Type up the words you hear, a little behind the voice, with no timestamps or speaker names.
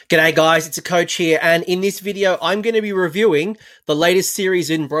G'day guys, it's a coach here, and in this video I'm going to be reviewing the latest series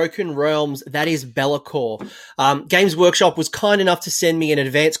in Broken Realms, that is Be'lakor. Games Workshop was kind enough to send me an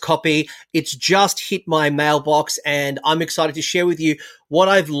advanced copy. It's just hit my mailbox and I'm excited to share with you what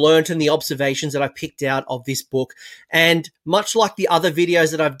I've learned and the observations that I've picked out of this book. And much like the other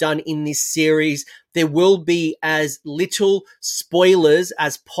videos that I've done in this series, there will be as little spoilers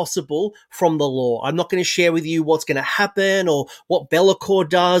as possible from the lore. I'm not going to share with you what's going to happen or what Be'lakor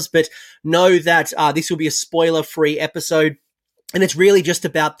does, but know that this will be a spoiler-free episode. And it's really just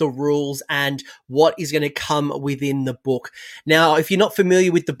about the rules and what is going to come within the book. Now, if you're not familiar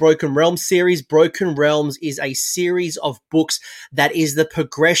with the Broken Realms series, Broken Realms is a series of books that is the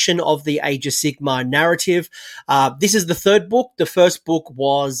progression of the Age of Sigmar narrative. This is the third book. The first book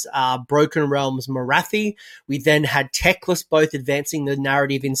was Broken Realms Morathi. We then had Teclis both advancing the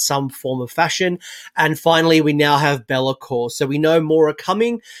narrative in some form of fashion. And finally, we now have Be'lakor. So we know more are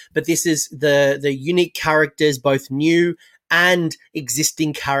coming, but this is the unique characters, both new and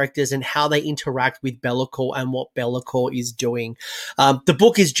existing characters and how they interact with Be'lakor and what Be'lakor is doing. The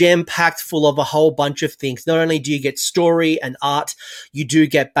book is jam-packed full of a whole bunch of things. Not only do you get story and art, you do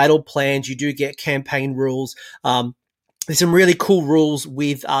get battle plans, you do get campaign rules. There's some really cool rules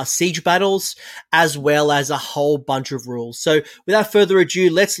with siege battles, as well as a whole bunch of rules. So without further ado,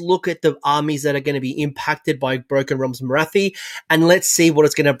 let's look at the armies that are going to be impacted by Broken Realms Morathi, and let's see what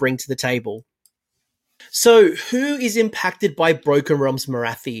it's going to bring to the table. So, who is impacted by Broken Realms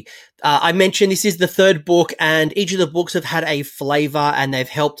Morathi? I mentioned this is the third book, and each of the books have had a flavor, and they've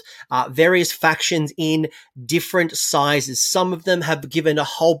helped various factions in different sizes. Some of them have given a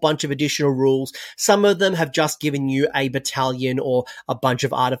whole bunch of additional rules. Some of them have just given you a battalion or a bunch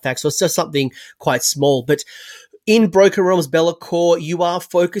of artifacts, or just something quite small. But in Broken Realms Be'lakor, you are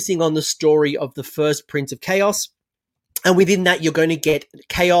focusing on the story of the first Prince of Chaos. And within that, you're going to get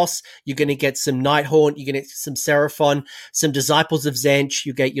Chaos, you're going to get some Nighthaunt, you're going to get some Seraphon, some Disciples of Tzeentch,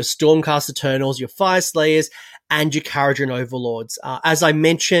 you get your Stormcast Eternals, your Fire Slayers, and your Kharadron Overlords. As I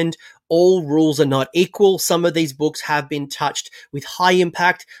mentioned, all rules are not equal. Some of these books have been touched with high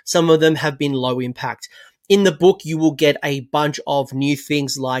impact, some of them have been low impact. In the book, you will get a bunch of new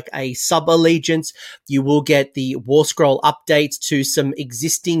things like a sub-allegiance. You will get the War Scroll updates to some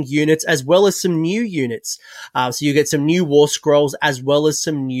existing units as well as some new units. So you get some new War Scrolls as well as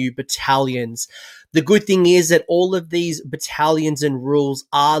some new battalions. The good thing is that all of these battalions and rules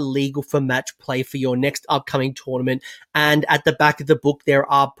are legal for match play for your next upcoming tournament. And at the back of the book, there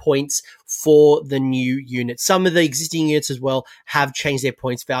are points for the new units. Some of the existing units as well have changed their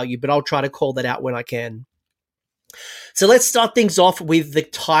points value, but I'll try to call that out when I can. So let's start things off with the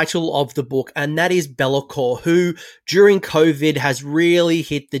title of the book, and that is Be'lakor, who during COVID has really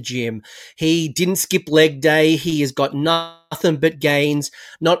hit the gym. He didn't skip leg day. He has got nothing but gains.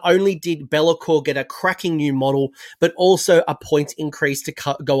 Not only did Be'lakor get a cracking new model, but also a points increase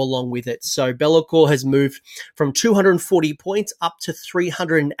to go along with it. So Be'lakor has moved from 240 points up to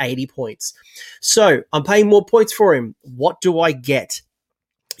 380 points. So I'm paying more points for him. What do I get?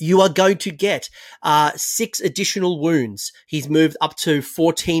 You are going to get 6 additional wounds. He's moved up to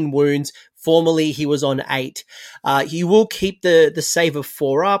 14 wounds. Formerly, he was on 8. You will keep the save of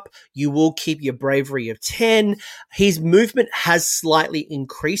 4 up. You will keep your bravery of 10. His movement has slightly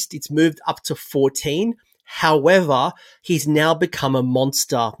increased. It's moved up to 14. However, he's now become a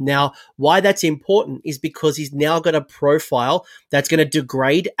monster. Now, why that's important is because he's now got a profile that's going to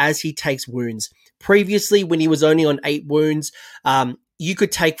degrade as he takes wounds. Previously, when he was only on 8 wounds, you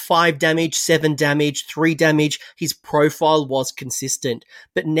could take 5 damage, 7 damage, 3 damage. His profile was consistent.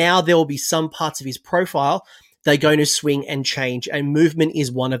 But now there will be some parts of his profile that are going to swing and change, and movement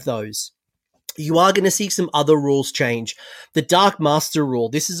is one of those. You are going to see some other rules change. The Dark Master rule.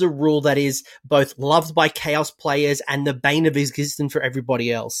 This is a rule that is both loved by Chaos players and the bane of existence for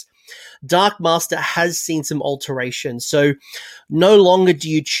everybody else. Dark Master has seen some alterations. So no longer do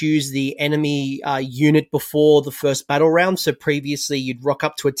you choose the enemy unit before the first battle round. So previously you'd rock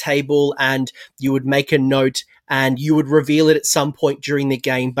up to a table and you would make a note and you would reveal it at some point during the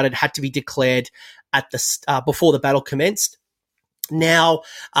game, but it had to be declared at the before the battle commenced. Now,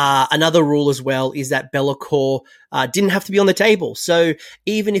 another rule as well is that Be'lakor didn't have to be on the table. So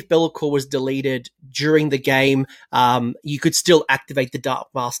even if Be'lakor was deleted during the game, you could still activate the Dark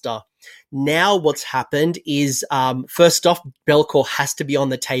Master. Now what's happened is, first off, Be'lakor has to be on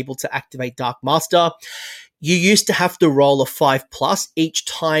the table to activate Dark Master. You used to have to roll a 5+ each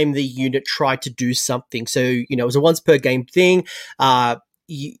time the unit tried to do something. So, it was a once per game thing.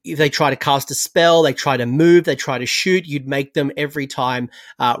 if they try to cast a spell, they try to move, they try to shoot, you'd make them every time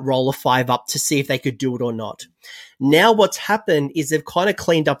roll a 5 up to see if they could do it or not. Now what's happened is they've kind of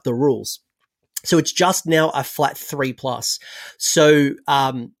cleaned up the rules. So it's just now a flat 3+. So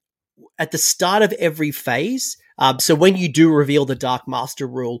at the start of every phase, so when you do reveal the Dark Master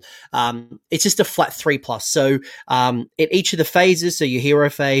rule, it's just a flat 3+. So at each of the phases, so your hero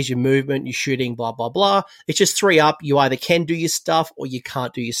phase, your movement, your shooting, blah, blah, blah, it's just 3 up. You either can do your stuff or you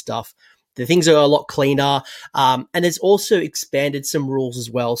can't do your stuff. The things are a lot cleaner. And it's also expanded some rules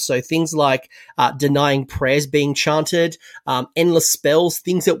as well. So things like denying prayers being chanted, endless spells,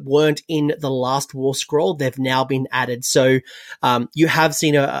 things that weren't in the last War Scroll, they've now been added. So you have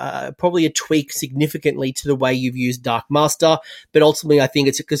seen probably a tweak significantly to the way you've used Dark Master, but ultimately I think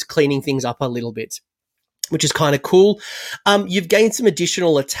it's just cleaning things up a little bit, which is kind of cool. You've gained some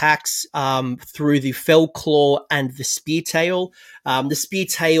additional attacks through the Fell Claw and the Spear Tail. The Spear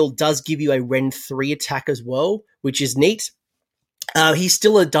Tail does give you a Ren 3 attack as well, which is neat. He's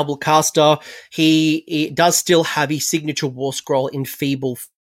still a double caster. He does still have his signature War Scroll in Feeble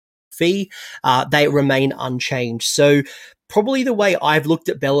Fee. They remain unchanged. So probably the way I've looked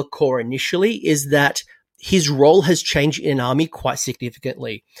at Be'lakor initially is that his role has changed in an army quite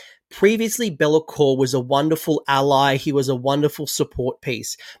significantly. Previously, Be'lakor was a wonderful ally. He was a wonderful support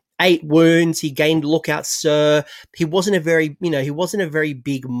piece. 8 wounds. He gained Lookout Sir. He wasn't a very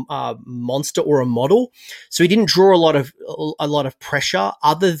big monster or a model, so he didn't draw a lot of pressure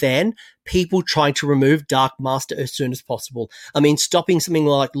other than people trying to remove Dark Master as soon as possible. I mean, stopping something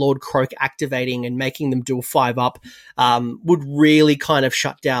like Lord Croak activating and making them do a 5 up would really kind of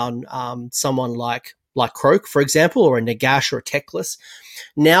shut down someone like Croak, for example, or a Nagash or a Teclis.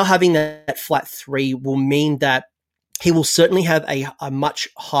 Now having that flat 3 will mean that he will certainly have a much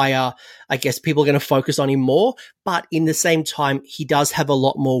higher, I guess people are going to focus on him more, but in the same time, he does have a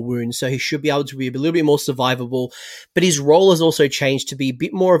lot more wounds, so he should be able to be a little bit more survivable. But his role has also changed to be a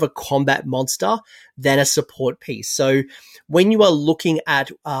bit more of a combat monster than a support piece. So when you are looking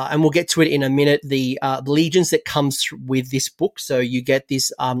at, and we'll get to it in a minute, the legions that comes with this book, so you get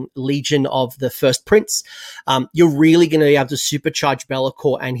this Legion of the First Prince, you're really going to be able to supercharge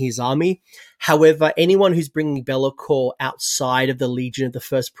Be'lakor and his army. However, anyone who's bringing Be'lakor outside of the Legion of the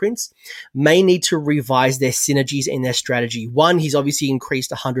First Prince may need to revise their synergies in their strategy. 1, he's obviously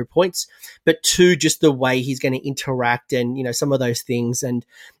increased 100 points, but 2, just the way he's going to interact and, you know, some of those things. And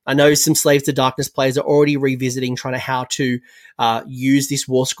I know some Slaves to Darkness players are already revisiting trying to how to use this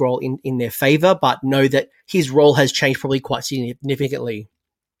War Scroll in their favor, but know that his role has changed probably quite significantly.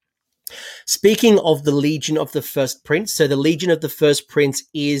 Speaking of the Legion of the First Prince, so the Legion of the First Prince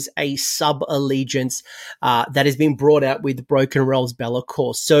is a sub-allegiance that has been brought out with Broken Realms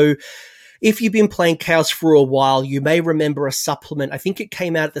Be'lakor. So if you've been playing Chaos for a while, you may remember a supplement. I think it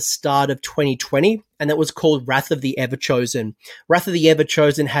came out at the start of 2020, and that was called Wrath of the Everchosen. Wrath of the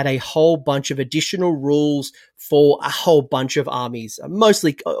Everchosen had a whole bunch of additional rules for a whole bunch of armies,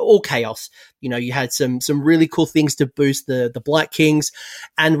 mostly all Chaos. You know, you had some really cool things to boost the Blight Kings.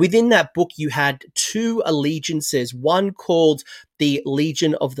 And within that book, you had 2 allegiances, one called the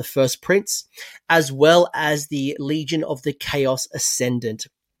Legion of the First Prince, as well as the Legion of the Chaos Ascendant.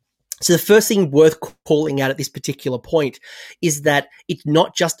 So the first thing worth calling out at this particular point is that it's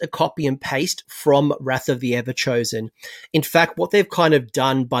not just a copy and paste from Wrath of the Everchosen. In fact, what they've kind of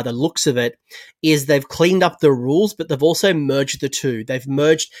done by the looks of it is they've cleaned up the rules, but they've also merged the 2. They've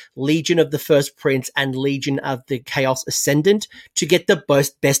merged Legion of the First Prince and Legion of the Chaos Ascendant to get the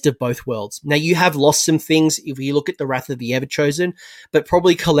best of both worlds. Now, you have lost some things if you look at the Wrath of the Everchosen, but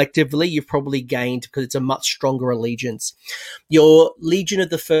probably collectively you've probably gained because it's a much stronger allegiance. Your Legion of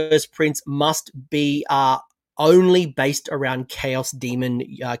the First Prince must be only based around Chaos Demon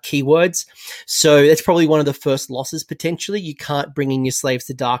keywords. So that's probably one of the first losses potentially. You can't bring in your Slaves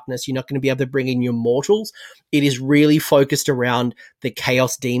to Darkness. You're not going to be able to bring in your Mortals. It is really focused around the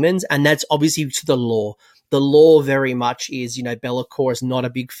Chaos Demons, and that's obviously to the lore. The lore very much is, you know, Be'lakor is not a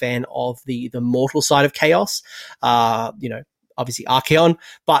big fan of the mortal side of Chaos. You know, obviously Archaon,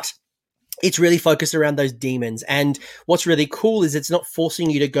 but it's really focused around those demons. And what's really cool is it's not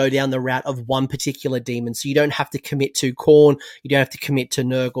forcing you to go down the route of one particular demon. So you don't have to commit to Khorne. You don't have to commit to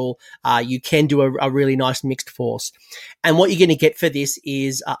Nurgle. You can do a really nice mixed force. And what you're going to get for this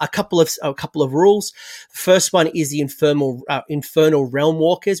is a couple of rules. The first one is the Infernal Realm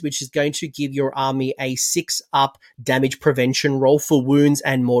Walkers, which is going to give your army a 6-up damage prevention roll for wounds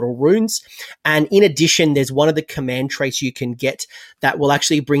and mortal wounds. And in addition, there's one of the command traits you can get that will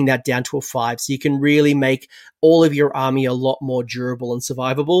actually bring that down to a 5. So you can really make all of your army a lot more durable and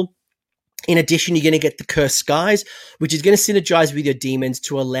survivable. In addition, you're going to get the Cursed Skies, which is going to synergize with your demons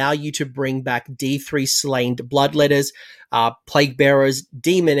to allow you to bring back D3 slain bloodletters, plague bearers,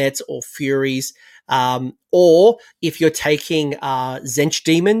 demonettes, or furies. Or if you're taking Zench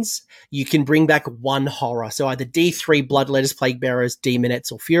demons, you can bring back one horror. So either D3 bloodletters, plague bearers,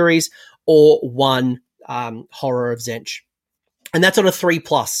 demonettes, or furies, or one horror of Zench. And that's on a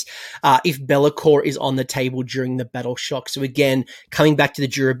 3+, if Be'lakor is on the table during the battle shock. So again, coming back to the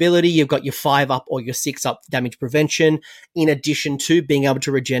durability, you've got your 5+ or your 6+ damage prevention, in addition to being able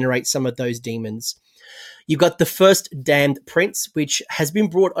to regenerate some of those demons. You've got the first Damned Prince, which has been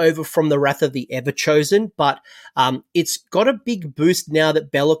brought over from the Wrath of the Everchosen, but it's got a big boost now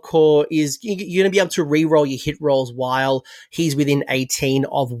that Be'lakor is, you're going to be able to reroll your hit rolls while he's within 18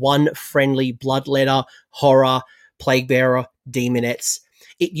 of one friendly bloodletter, horror, plague bearer, demonettes.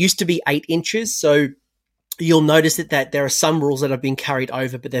 It used to be 8 inches, so you'll notice that there are some rules that have been carried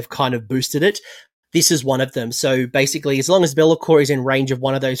over, but they've kind of boosted it. This is one of them. So basically, as long as Be'lakor is in range of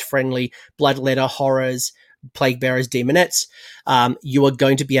one of those friendly bloodletter, horrors, plague bearers, demonettes, you are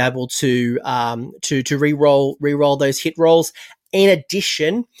going to be able to reroll those hit rolls. In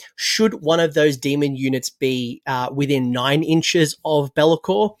addition, should one of those demon units be within 9 inches of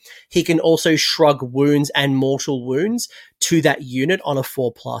Be'lakor, he can also shrug wounds and mortal wounds to that unit on a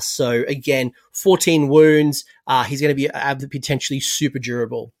 4+. So again, 14 wounds. He's going to be potentially super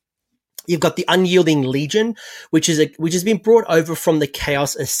durable. You've got the Unyielding Legion, which has been brought over from the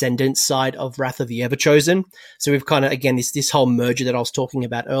Chaos Ascendant side of Wrath of the Everchosen. So we've kind of, again, this whole merger that I was talking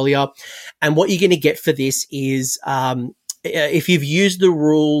about earlier. And what you're going to get for this is, if you've used the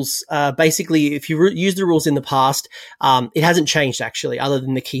rules, basically, if you used the rules in the past, it hasn't changed actually, other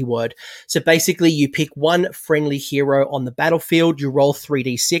than the keyword. So basically, you pick one friendly hero on the battlefield, you roll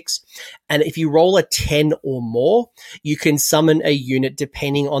 3d6, and if you roll a 10 or more, you can summon a unit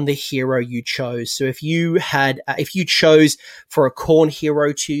depending on the hero you chose. So if you chose for a Khorne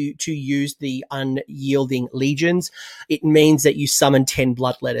hero to use the Unyielding Legions, it means that you summon 10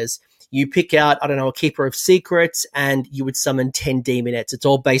 bloodletters. You pick out, a Keeper of Secrets, and you would summon 10 demonettes. It's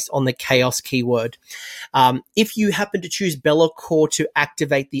all based on the chaos keyword. If you happen to choose Be'lakor to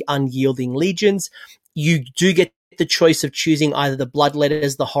activate the Unyielding Legions, you do get the choice of choosing either the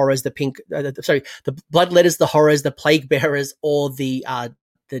bloodletters, the horrors, the bloodletters, the horrors, the plague bearers, or the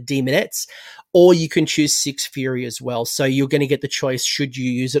demonettes, or you can choose 6 Fury as well. So you're going to get the choice should you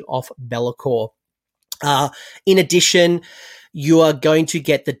use it off Be'lakor. In addition, you are going to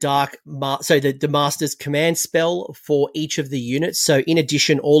get the Master's Command spell for each of the units. So in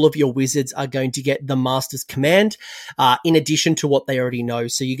addition, all of your wizards are going to get the Master's Command, in addition to what they already know.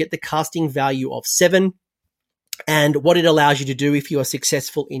 So you get the casting value of 7. And what it allows you to do if you are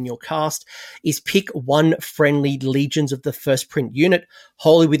successful in your cast is pick one friendly Legions of the First Print unit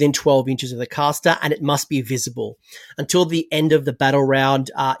wholly within 12 inches of the caster, and it must be visible. Until the end of the battle round,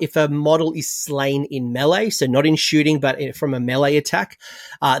 if a model is slain in melee, so not in shooting, but from a melee attack,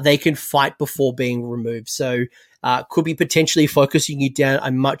 they can fight before being removed. So could be potentially focusing you down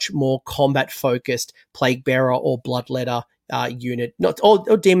a much more combat-focused Plague Bearer or Bloodletter unit. Or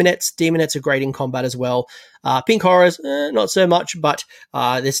demonettes. Demonettes are great in combat as well. Pink horrors, not so much, but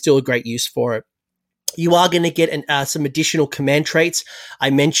there's still a great use for it. You are going to get some additional command traits. I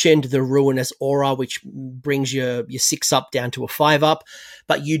mentioned the Ruinous Aura, which brings your 6+ down to a 5+,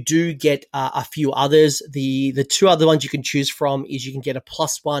 but you do get a few others. The 2 other ones you can choose from is you can get a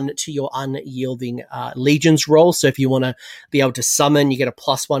 +1 to your Unyielding Legions roll. So if you want to be able to summon, you get a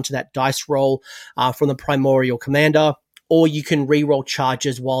 +1 to that dice roll from the Primordial Commander. Or you can reroll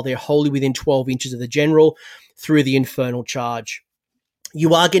charges while they're wholly within 12 inches of the general through the Infernal Charge.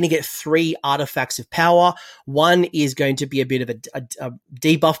 You are going to get 3 artifacts of power. One is going to be a bit of a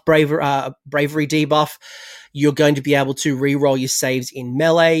debuff, bravery debuff. You're going to be able to reroll your saves in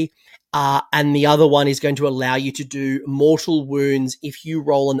melee. And the other one is going to allow you to do mortal wounds if you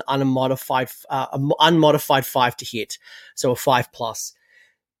roll an unmodified 5 to hit. So a 5+.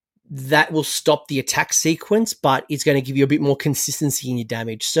 That will stop the attack sequence, but it's going to give you a bit more consistency in your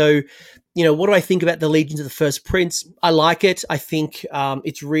damage. So, what do I think about the Legions of the First Prince? I like it. I think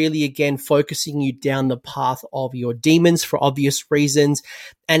it's really, again, focusing you down the path of your demons for obvious reasons.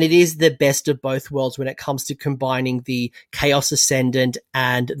 And it is the best of both worlds when it comes to combining the Chaos Ascendant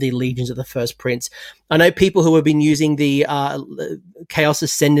and the Legions of the First Prince. I know people who have been using the Chaos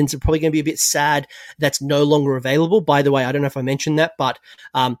Ascendants are probably going to be a bit sad that's no longer available. By the way, I don't know if I mentioned that, but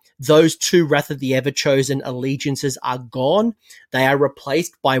those 2 Wrath of the Everchosen allegiances are gone. They are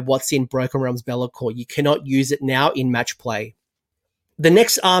replaced by what's in Broken Realms Be'lakor. You cannot use it now in match play. The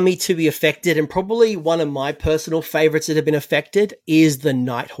next army to be affected, and probably one of my personal favorites that have been affected, is the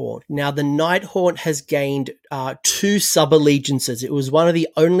Nighthaunt. Now, the Nighthaunt has gained 2 sub-allegiances. It was one of the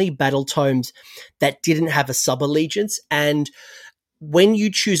only battle tomes that didn't have a sub-allegiance, and when you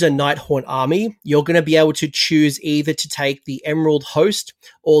choose a Nighthaunt army, you're going to be able to choose either to take the Emerald Host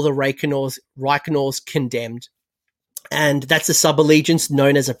or the Reichenor's Condemned. And that's a sub-allegiance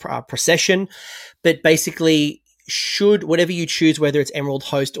known as a procession. But basically, should whatever you choose, whether it's Emerald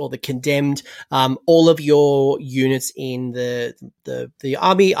Host or the Condemned, all of your units in the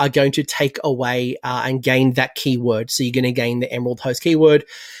army are going to take away and gain that keyword. So you're going to gain the Emerald Host keyword.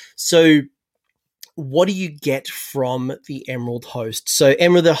 So what do you get from the Emerald Host? So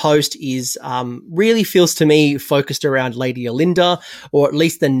Emerald Host is really feels to me focused around Lady Olinda, or at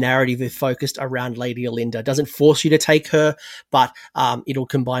least the narrative is focused around Lady Olinda. It doesn't force you to take her, but it'll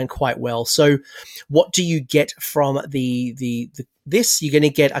combine quite well. So what do you get from this? You're going to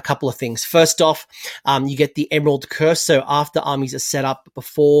get a couple of things. First off, you get the Emerald Curse. So after armies are set up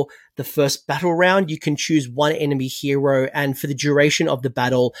before the first battle round, you can choose one enemy hero, and for the duration of the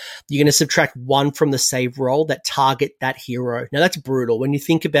battle, you're going to subtract 1 from the save roll that target that hero. Now, that's brutal. When you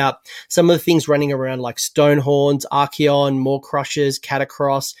think about some of the things running around like Stonehorns, Archeon, Maw Crushers,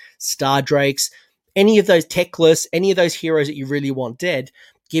 Catacross, Star Drakes, any of those Techless, any of those heroes that you really want dead,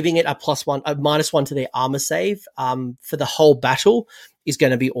 giving it a -1 to their armor save for the whole battle is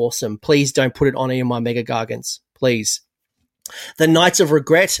going to be awesome. Please don't put it on any of my Mega Gargants, please. The Knights of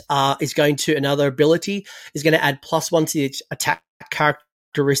Regret is going to, another ability, is going to add +1 to the attack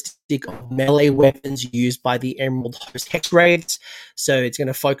characteristic of melee weapons used by the Emerald Host Hex Raids. So it's going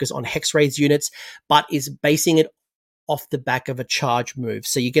to focus on Hex Raids units, but is basing it off the back of a charge move.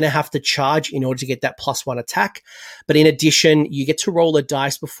 So you're going to have to charge in order to get that +1 attack. But in addition, you get to roll a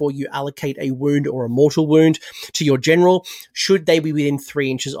dice before you allocate a wound or a mortal wound to your general, should they be within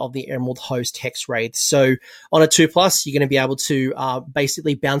 3 inches of the Emerald Host Hex Raid. So on a 2+, you're going to be able to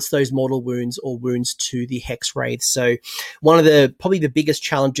basically bounce those mortal wounds or wounds to the Hex Raid. So one of the probably the biggest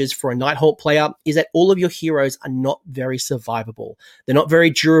challenges for a Nighthaunt player is that all of your heroes are not very survivable. They're not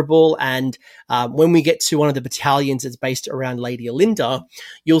very durable, and when we get to one of the battalions that's based around Lady Olinda,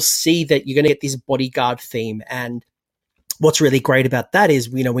 you'll see that you're going to get this bodyguard theme. And what's really great about that is,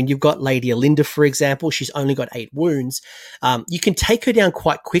 you know, when you've got Lady Olinda, for example, she's only got 8 wounds. You can take her down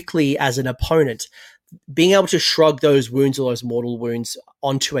quite quickly as an opponent. Being able to shrug those wounds or those mortal wounds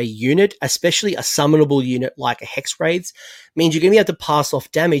onto a unit, especially a summonable unit like a Hex Raids, means you're going to be able to pass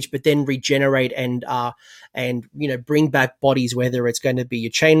off damage, but then regenerate and you know, bring back bodies, whether it's going to be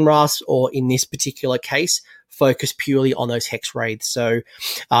your Chain Rasps or, in this particular case, focus purely on those Hex Raids. So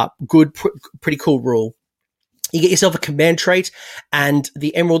pretty cool rule. You get yourself a command trait, and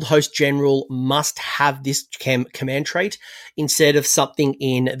the Emerald Host General must have this command trait instead of something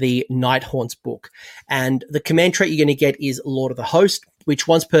in the Nighthaunt's book. And the command trait you're going to get is Lord of the Host, which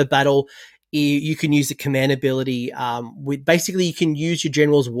once per battle, you can use the command ability. Basically, you can use your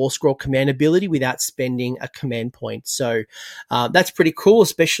General's War Scroll command ability without spending a command point. So that's pretty cool,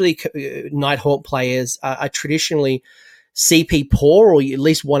 especially Nighthaunt players are traditionally CP poor, or you at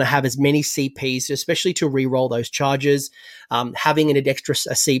least want to have as many CPs, especially to reroll those charges. Having an extra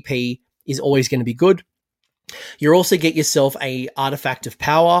CP is always going to be good. You also get yourself a Artifact of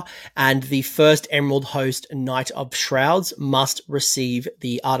Power, and the first Emerald Host Knight of Shrouds must receive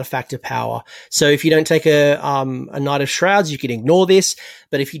the Artifact of Power. So if you don't take a Knight of Shrouds, you can ignore this.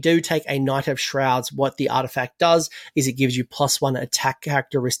 But if you do take a Knight of Shrouds, what the artifact does is it gives you +1 attack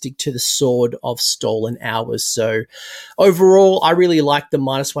characteristic to the Sword of Stolen Hours. So overall, I really like the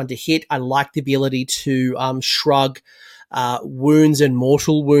 -1 to hit. I like the ability to shrug wounds and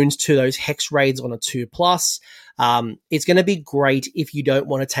mortal wounds to those Hex Raids on a 2+. It's going to be great if you don't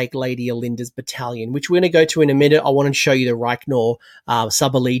want to take Lady Olinda's battalion, which we're going to go to in a minute. I want to show you the Reichnor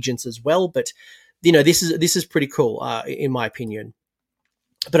sub-allegiance as well, but you know, this is pretty cool in my opinion.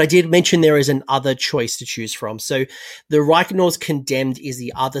 But I did mention there is another choice to choose from. So the Reichnor's Condemned is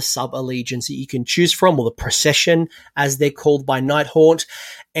the other sub-allegiance that you can choose from, or the procession, as they're called by Nighthaunt.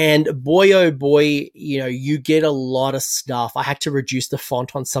 And boy, oh boy, you know, you get a lot of stuff. I had to reduce the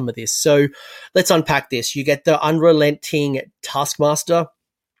font on some of this. So let's unpack this. You get the Unrelenting Taskmaster,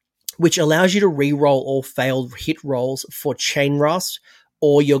 which allows you to re-roll all failed hit rolls for Chain Rasps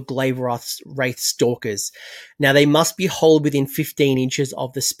or your Glaive Wraith Stalkers. Now, they must be holed within 15 inches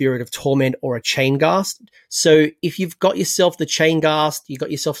of the Spirit of Torment or a Chain Ghast. So if you've got yourself the Chain Ghast, you've got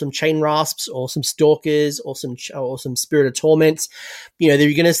yourself some Chain Rasps or some Stalkers or some Spirit of Torments, you know,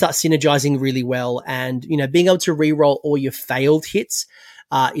 they're going to start synergizing really well. And, you know, being able to re-roll all your failed hits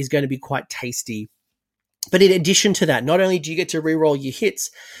is going to be quite tasty. But in addition to that, not only do you get to reroll your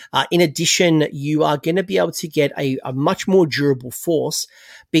hits, in addition, you are going to be able to get a much more durable force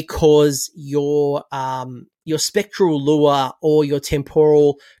because your spectral lure or your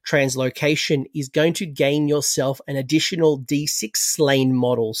temporal translocation is going to gain yourself an additional D6 slain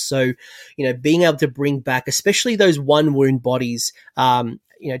model. So, being able to bring back, especially those one wound bodies,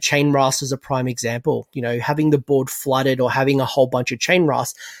 chain rasp is a prime example, having the board flooded or having a whole bunch of chain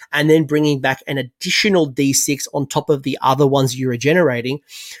rasp and then bringing back an additional D6 on top of the other ones you're regenerating.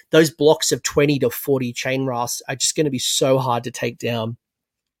 Those blocks of 20 to 40 chain rasp are just going to be so hard to take down.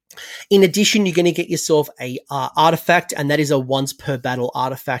 In addition, you're going to get yourself a artifact, and that is a once per battle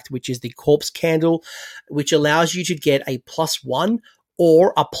artifact, which is the Corpse Candle, which allows you to get a +1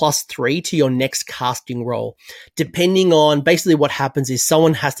 or a +3 to your next casting roll. Depending on, basically what happens is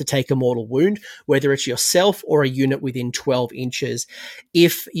someone has to take a mortal wound, whether it's yourself or a unit within 12 inches.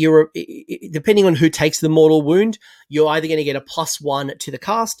 Depending on who takes the mortal wound, you're either going to get a +1 to the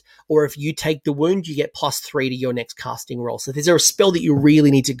cast, or if you take the wound, you get +3 to your next casting roll. So if there's a spell that you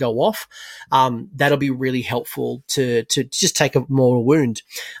really need to go off, that'll be really helpful to just take a mortal wound.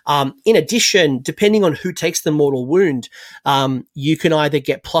 In addition, depending on who takes the mortal wound, you can either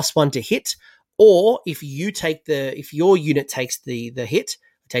get +1 to hit, or if your unit takes the hit,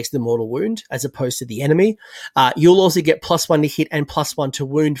 takes the mortal wound as opposed to the enemy, you'll also get +1 to hit and +1 to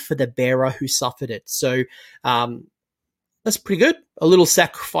wound for the bearer who suffered it. So that's pretty good. A little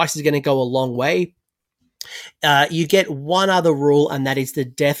sacrifice is going to go a long way. You get one other rule, and that is the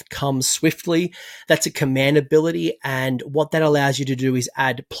death comes swiftly. That's a command ability, and what that allows you to do is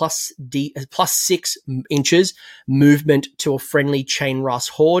add +6 inches movement to a friendly chain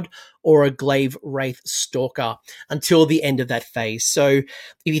rasp horde or a glaive wraith stalker until the end of that phase. So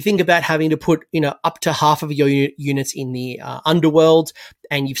if you think about having to put up to half of your units in the underworld,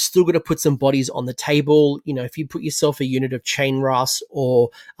 and you've still got to put some bodies on the table, if you put yourself a unit of chain rasp or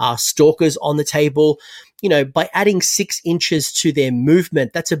stalkers on the table, by adding 6 inches to their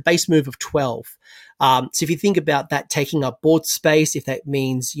movement, that's a base move of 12. So if you think about that taking up board space, if that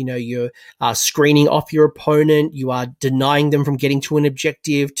means, you're screening off your opponent, you are denying them from getting to an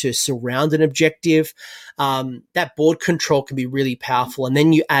objective, to surround an objective, that board control can be really powerful. And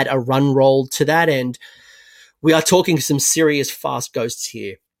then you add a run roll to that, and we are talking some serious fast ghosts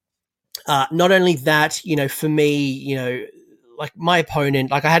here. Not only that, for me, like my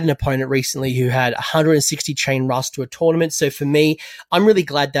opponent, I had an opponent recently who had 160 chain rasp to a tournament. So for me, I'm really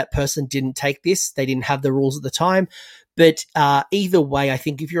glad that person didn't take this. They didn't have the rules at the time. But either way, I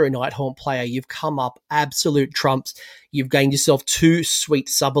think if you're a Nighthaunt player, you've come up absolute trumps. You've gained yourself 2 sweet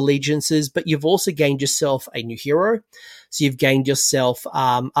sub-allegiances, but you've also gained yourself a new hero. So you've gained yourself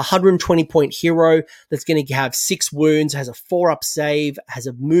a 120-point hero that's going to have 6 wounds, has a 4-up save, has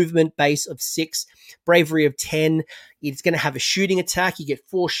a movement base of 6, bravery of 10. It's going to have a shooting attack. You get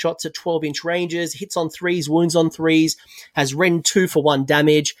 4 shots at 12-inch ranges, hits on 3s, wounds on 3s, has Rend 2 for 1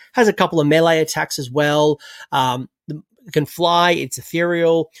 damage, has a couple of melee attacks as well. Can fly, it's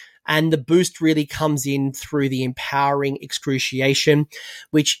ethereal, and the boost really comes in through the empowering excruciation,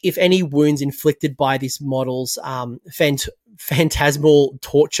 which, if any wounds inflicted by this model's phantasmal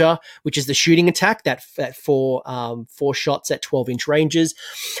torture, which is the shooting attack, that 4 shots at 12-inch ranges,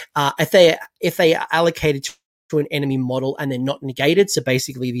 if they are allocated to an enemy model and they're not negated, so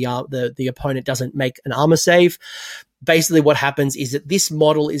basically the opponent doesn't make an armor save, basically what happens is that this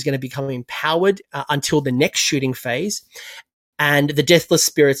model is going to become empowered until the next shooting phase. And the Deathless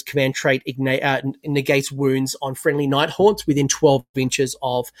Spirit's command trait negates wounds on friendly Nighthaunts within 12 inches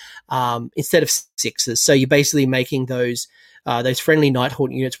of, instead of 6s. So you're basically making those friendly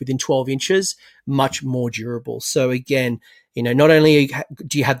Nighthaunt units within 12 inches much more durable. So again, not only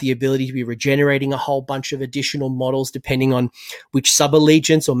do you have the ability to be regenerating a whole bunch of additional models depending on which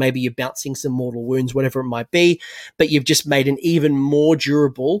sub-allegiance, or maybe you're bouncing some mortal wounds, whatever it might be, but you've just made an even more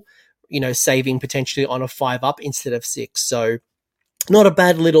durable, saving potentially on a 5-up instead of 6. So not a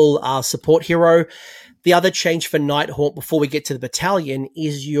bad little support hero. The other change for Nighthaunt before we get to the battalion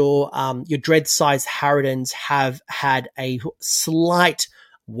is your dread-sized Harridans have had a slight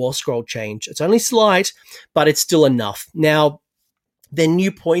War Scroll change. It's only slight, but it's still enough. Now, their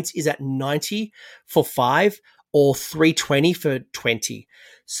new points is at 90 for 5 or 320 for 20.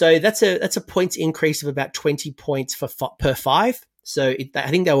 So that's a points increase of about 20 points per 5. So I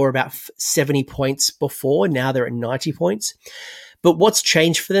think they were about 70 points before. Now they're at 90 points. But what's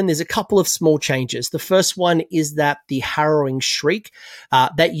changed for them? There's a couple of small changes. The first one is that the Harrowing Shriek,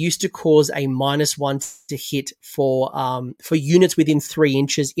 that used to cause a -1 to hit for units within 3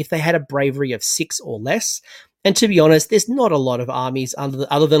 inches if they had a bravery of 6 or less. And to be honest, there's not a lot of armies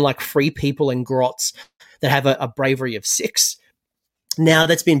other than like free people and grots that have a bravery of 6. Now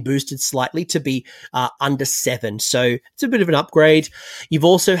that's been boosted slightly to be under 7. So it's a bit of an upgrade. You've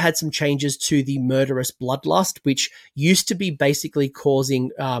also had some changes to the murderous bloodlust, which used to be basically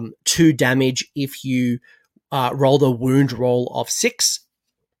causing 2 damage if you roll the wound roll of 6.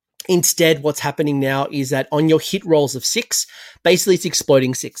 Instead, what's happening now is that on your hit rolls of 6, basically it's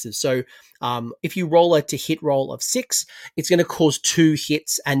exploding 6s. So if you roll a to hit roll of 6, it's going to cause 2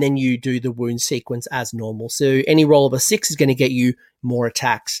 hits, and then you do the wound sequence as normal. So any roll of a 6 is going to get you more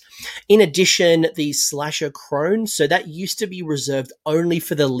attacks. In addition, the slasher crone, so that used to be reserved only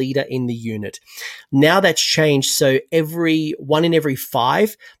for the leader in the unit. Now that's changed, so one in every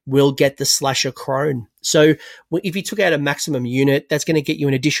 5 will get the slasher crone. So if you took out a maximum unit, that's going to get you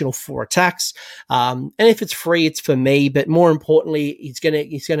an additional 4 attacks. And if it's free, it's for me. But more importantly, it's going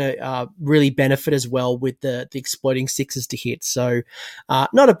to really benefit as well with the exploding 6s to hit. So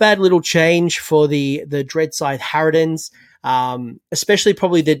not a bad little change for the Dreadscythe Harridans. Especially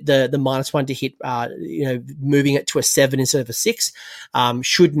probably the -1 to hit, moving it to a 7 instead of a 6,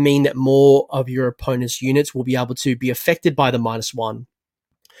 should mean that more of your opponent's units will be able to be affected by the -1.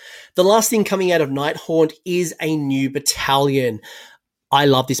 The last thing coming out of Nighthaunt is a new battalion. I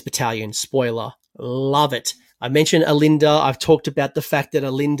love this battalion. Spoiler. Love it. I mentioned Alinda. I've talked about the fact that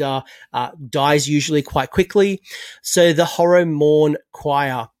Alinda dies usually quite quickly. So the Horror Mourn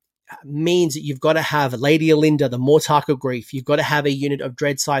Choir means that you've got to have Lady Alinda, the Mortarch of Grief. You've got to have a unit of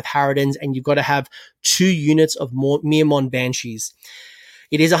Dreadscythe Harridans, and you've got to have 2 units of Mirmon Banshees.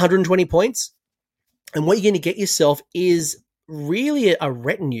 It is 120 points. And what you're going to get yourself is really a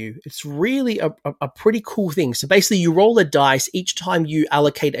retinue. It's really a pretty cool thing. So basically you roll a dice each time you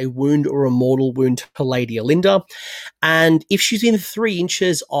allocate a wound or a mortal wound to Lady Alinda. And if she's in 3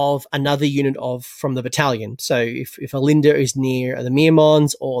 inches of another unit from the battalion, so if Alinda is near the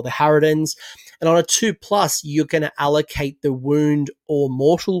Mirmons or the Harridans, and on a 2+, you're going to allocate the wound or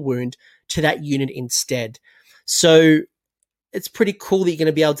mortal wound to that unit instead. So it's pretty cool that you're going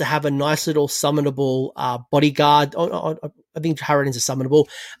to be able to have a nice little summonable bodyguard. I think Harridans are summonable.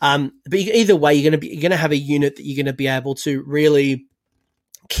 But either way, you're going to have a unit that you're going to be able to really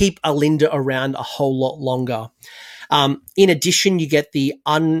keep Alinda around a whole lot longer. In addition, you get you're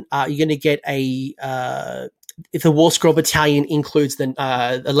going to get if the War Scroll Battalion includes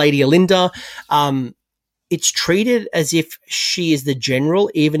the Lady Alinda, it's treated as if she is the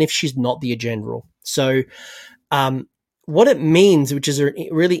general, even if she's not the general. So, what it means, which is a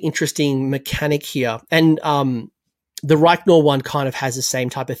really interesting mechanic here, and the Reichnor one kind of has the same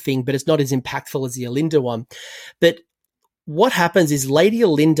type of thing, but it's not as impactful as the Alinda one. But what happens is Lady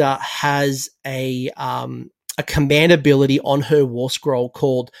Alinda has a command ability on her War Scroll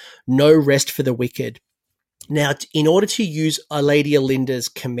called No Rest for the Wicked. Now, in order to use a Lady Alinda's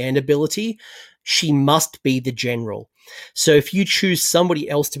command ability, she must be the general. So if you choose somebody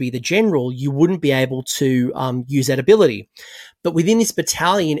else to be the general, you wouldn't be able to use that ability. But within this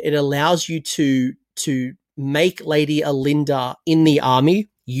battalion, it allows you to make Lady Alinda in the army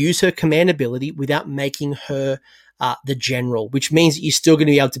use her command ability without making her the general, which means that you're still going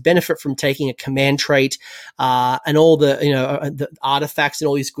to be able to benefit from taking a command trait and all the artifacts and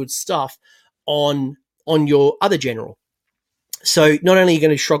all this good stuff on your other general. So not only are you going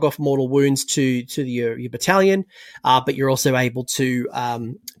to shrug off mortal wounds to your battalion, but you're also able to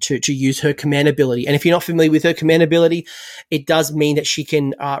use her command ability. And if you're not familiar with her command ability, it does mean that she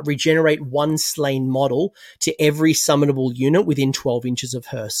can regenerate 1 slain model to every summonable unit within 12 inches of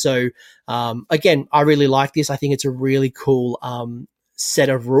her. So again, I really like this. I think it's a really cool set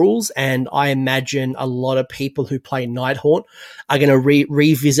of rules, and I imagine a lot of people who play Nighthaunt are going to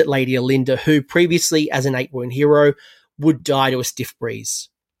revisit Lady Alinda, who previously, as an 8-wound hero, would die to a stiff breeze.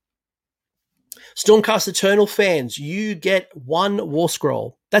 Stormcast Eternal fans, you get 1 War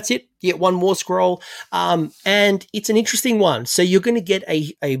Scroll. That's it. You get 1 War Scroll. And it's an interesting one. So you're going to get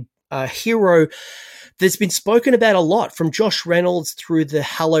a hero that's been spoken about a lot, from Josh Reynolds through the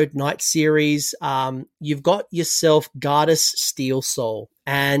Hallowed Knight series. You've got yourself Gardas Steel Soul,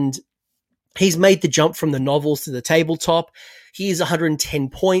 and he's made the jump from the novels to the tabletop. He is 110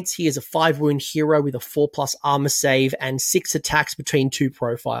 points. He is a 5-wound hero with a 4+ armor save and 6 attacks between 2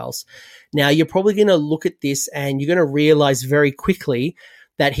 profiles. Now, you're probably going to look at this and you're going to realize very quickly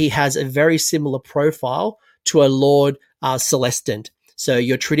that he has a very similar profile to a Lord Celestant. So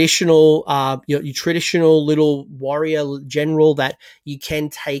your traditional little warrior general that you can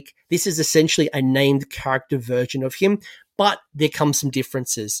take. This is essentially a named character version of him, but there come some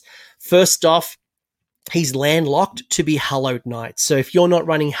differences. First off, He's landlocked to be Hallowed Knights. So if you're not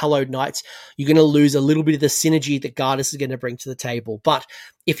running Hallowed Knights, you're going to lose a little bit of the synergy that Gardas is going to bring to the table. But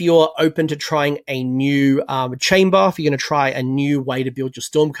if you're open to trying a new chamber, if you're going to try a new way to build your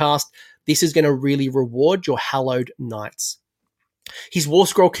Stormcast, this is going to really reward your Hallowed Knights. His War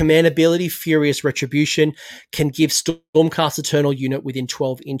Scroll command ability, Furious Retribution, can give Stormcast Eternal unit within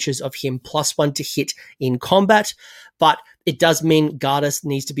 12 inches of him +1 to hit in combat, but it does mean Gardas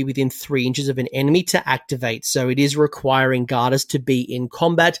needs to be within 3 inches of an enemy to activate, so it is requiring Gardas to be in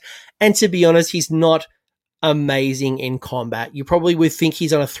combat, and to be honest, he's not amazing in combat. You probably would think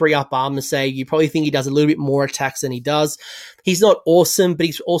he's on a 3-up armor save. You probably think he does a little bit more attacks than he does. He's not awesome, but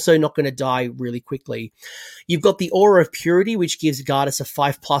he's also not going to die really quickly. You've got the Aura of Purity, which gives Gardas a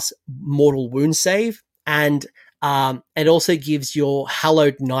 5+ mortal wound save, and it also gives your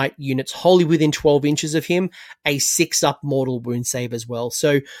Hallowed Knight units wholly within 12 inches of him a 6-up mortal wound save as well.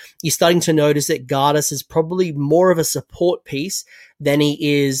 So you're starting to notice that Gardas is probably more of a support piece than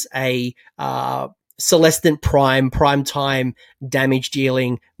he is a Celestant prime time damage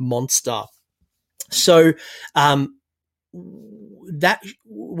dealing monster. So that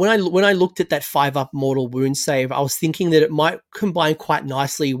when I looked at that 5-up mortal wound save, I was thinking that it might combine quite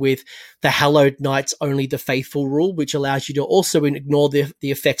nicely with the Hallowed Knights only the faithful rule, which allows you to also ignore the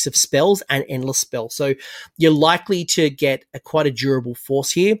effects of spells and endless spells. So you're likely to get quite a durable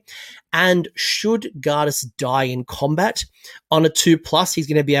force here. And should Gardas die in combat on a 2+, he's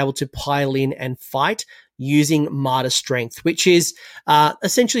going to be able to pile in and fight using Martyr Strength, which is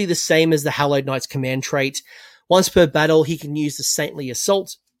essentially the same as the Hallowed Knight's command trait. Once per battle, he can use the Saintly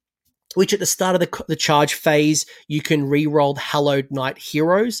Assault, which at the start of the charge phase, you can re-roll Hallowed Knight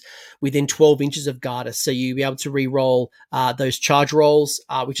heroes within 12 inches of Gardas. So you'll be able to re-roll those charge rolls,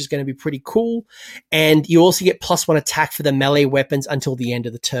 which is going to be pretty cool. And you also get +1 attack for the melee weapons until the end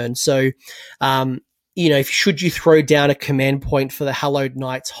of the turn. So, should you throw down a command point for the Hallowed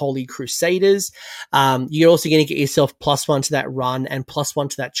Knights Holy Crusaders, you're also going to get yourself +1 to that run and +1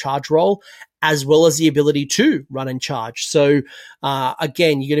 to that charge roll, as well as the ability to run and charge. So,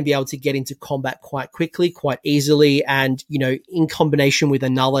 again, you're going to be able to get into combat quite quickly, quite easily, and, in combination with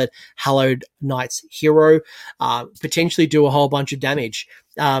another Hallowed Knights hero, potentially do a whole bunch of damage.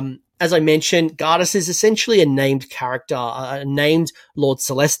 As I mentioned, Gardas is essentially a named character, a named Lord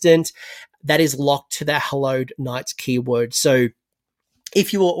Celestant that is locked to that Hallowed Knights keyword. So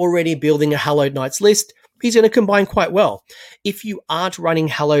if you are already building a Hallowed Knights list, he's going to combine quite well. If you aren't running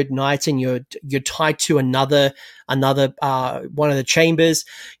Hallowed Knights and you're tied to another one of the chambers,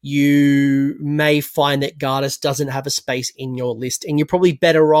 you may find that Gardas doesn't have a space in your list, and you're probably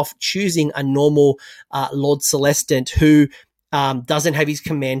better off choosing a normal Lord Celestant who doesn't have his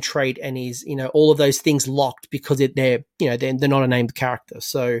command trait and his, all of those things locked because they're not a named character.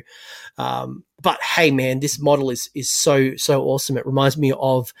 So, but hey, man, this model is so awesome. It reminds me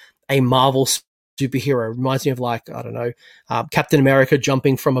of a Marvel superhero. It reminds me of Captain America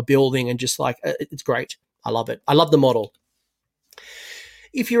jumping from a building and just it's great. I love it. I love the model.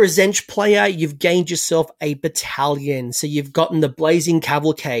 If you're a Tzeentch player, you've gained yourself a battalion. So you've gotten the Blazing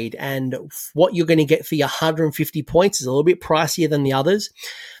Cavalcade, and what you're going to get for your 150 points is a little bit pricier than the others,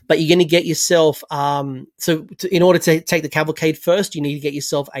 but you're going to get yourself, in order to take the Cavalcade first, you need to get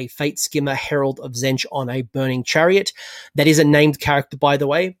yourself a Fate Skimmer Herald of Tzeentch on a Burning Chariot. That is a named character, by the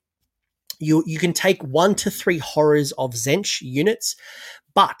way. You can take 1 to 3 Horrors of Tzeentch units,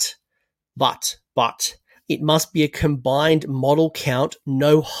 but it must be a combined model count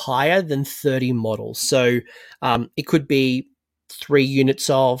no higher than 30 models. So it could be 3 units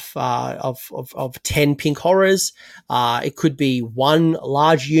of 10 pink horrors. It could be 1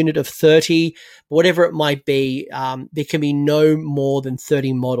 large unit of 30. Whatever it might be, there can be no more than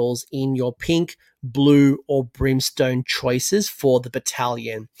 30 models in your pink, blue, or brimstone choices for the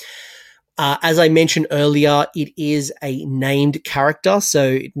battalion. As I mentioned earlier, it is a named character, so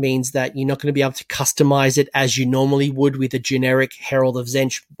it means that you're not going to be able to customize it as you normally would with a generic Herald of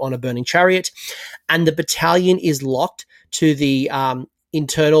Tzeentch on a Burning Chariot. And the battalion is locked to the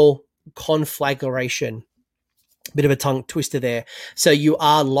internal conflagration. Bit of a tongue twister there. So you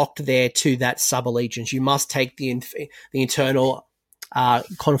are locked there to that sub-allegiance. You must take the internal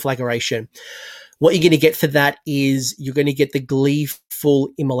conflagration. What you're going to get for that is you're going to get the Gleeful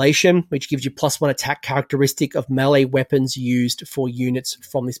Immolation, which gives you +1 attack characteristic of melee weapons used for units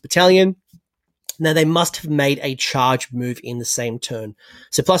from this battalion. Now, they must have made a charge move in the same turn.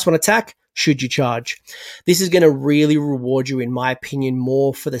 So +1 attack, should you charge. This is going to really reward you, in my opinion,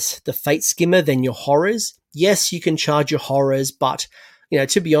 more for the Fate Skimmer than your horrors. Yes, you can charge your horrors, but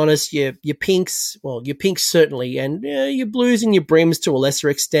to be honest, your pinks, well, your pinks certainly, and your blues and your brims to a lesser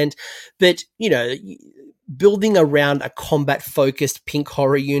extent, but building around a combat-focused pink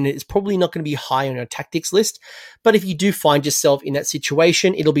horror unit is probably not going to be high on your tactics list. But if you do find yourself in that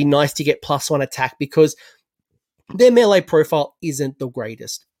situation, it'll be nice to get +1 attack because their melee profile isn't the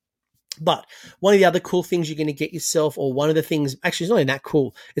greatest. But one of the other cool things you're going to get yourself, or one of the things, actually, it's not even that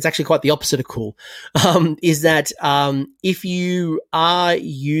cool. It's actually quite the opposite of cool, is that if you are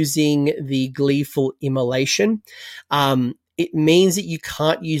using the Gleeful Immolation, it means that you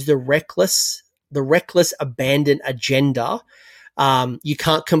can't use the Reckless Abandon agenda. You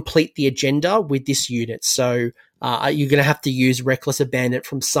can't complete the agenda with this unit. So you're going to have to use Reckless Abandon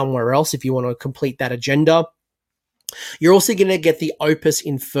from somewhere else if you want to complete that agenda. You're also going to get the Opus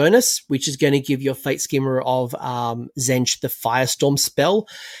Infernus, which is going to give your Fate Skimmer of Tzeentch the Firestorm spell.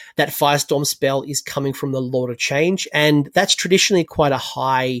 That Firestorm spell is coming from the Lord of Change, and that's traditionally quite a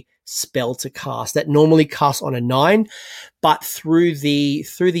high spell to cast. That normally casts on a 9, but through the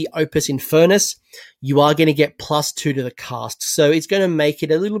Opus Infernus, you are going to get +2 to the cast. So it's going to make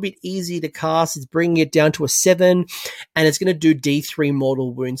it a little bit easier to cast. It's bringing it down to a 7, and it's going to do D3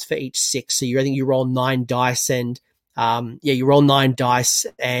 mortal wounds for each 6. So I think you roll 9 dice, and you roll 9 dice,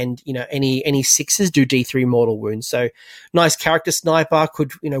 and any 6s do D3 mortal wounds. So nice character sniper,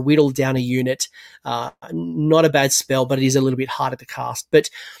 could whittle down a unit. Not a bad spell, but it is a little bit harder to cast. But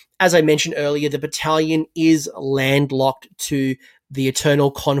as I mentioned earlier, the battalion is landlocked to the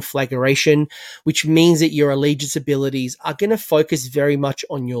Eternal Conflagration, which means that your allegiance abilities are going to focus very much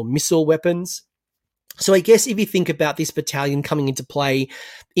on your missile weapons. So I guess if you think about this battalion coming into play,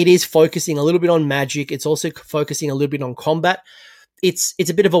 it is focusing a little bit on magic. It's also focusing a little bit on combat. It's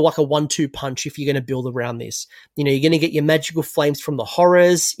a bit of like a 1-2 punch if you're going to build around this. You're going to get your magical flames from the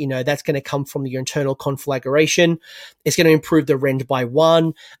horrors. That's going to come from your Internal Conflagration. It's going to improve the rend by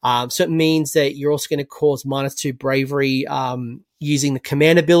 1. So it means that you're also going to cause -2 bravery using the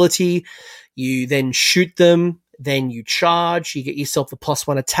command ability. You then shoot them. Then you charge, you get yourself the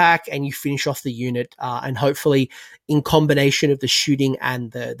 +1 attack, and you finish off the unit. And hopefully, in combination of the shooting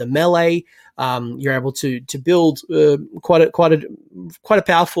and the melee, you're able to build quite a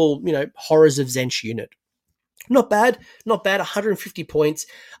powerful, Horrors of Tzeentch unit. Not bad. 150 points.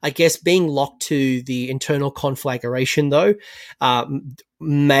 I guess being locked to the Internal Conflagration though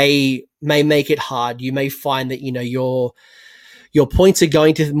may make it hard. You may find that your points are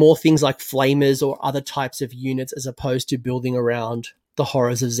going to more things like flamers or other types of units as opposed to building around the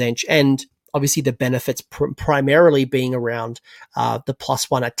Horrors of Tzeentch. And obviously the benefits primarily being around the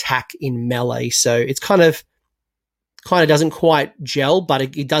 +1 attack in melee. So it's kind of doesn't quite gel, but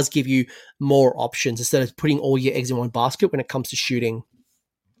it does give you more options instead of putting all your eggs in one basket when it comes to shooting.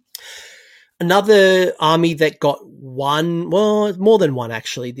 Another army that got more than one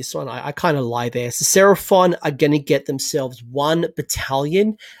actually, this one, I kind of lie there. So Seraphon are going to get themselves 1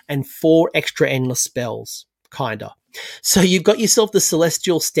 battalion and 4 extra endless spells, kinda. So you've got yourself the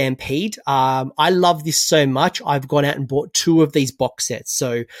Celestial Stampede. I love this so much. I've gone out and bought 2 of these box sets.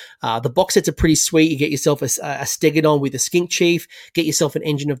 So the box sets are pretty sweet. You get yourself a Stegodon with a Skink Chief, get yourself an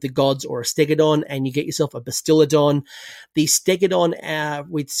Engine of the Gods or a Stegodon, and you get yourself a Bastillodon. The Stegodon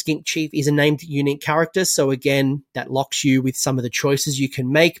with Skink Chief is a named unique character. So again, that locks you with some of the choices you can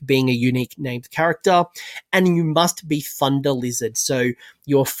make being a unique named character. And you must be Thunder Lizard. So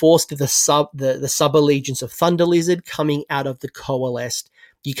you're forced to the sub-allegiance of Thunder Lizard coming out of the Coalesced.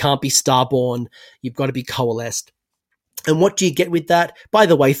 You can't be Starborn. You've got to be Coalesced. And what do you get with that? By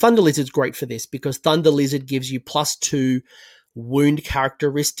the way, Thunder Lizard's great for this because Thunder Lizard gives you +2 wound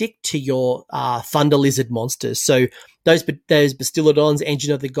characteristic to your Thunder Lizard monsters. So those Bastillodons,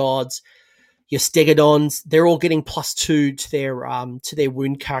 Engine of the Gods, your Stegodons, they're all getting +2 to their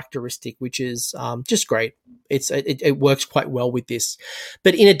wound characteristic, which is just great. It works quite well with this.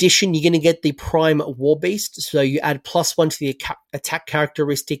 But in addition, you're going to get the Prime War Beast. So you add +1 to the attack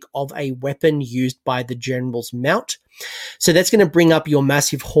characteristic of a weapon used by the General's mount. So that's going to bring up your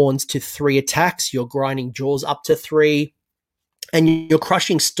Massive Horns to 3 attacks, your Grinding Jaws up to 3, and your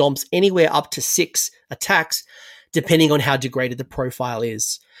Crushing Stomps anywhere up to 6 attacks, depending on how degraded the profile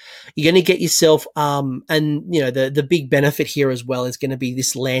is. You're going to get yourself, the big benefit here as well is going to be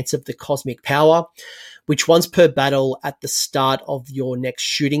this Lance of the Cosmic Power, which once per battle at the start of your next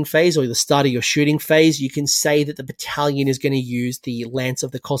shooting phase or the start of your shooting phase, you can say that the battalion is going to use the Lance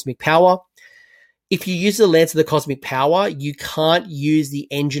of the Cosmic Power. If you use the Lance of the Cosmic Power, you can't use the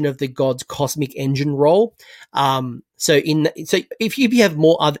Engine of the Gods Cosmic Engine roll. So if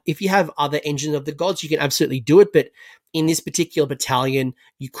you have other Engines of the Gods, you can absolutely do it. But in this particular battalion,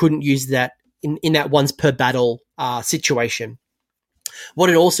 you couldn't use that in that once per battle situation. What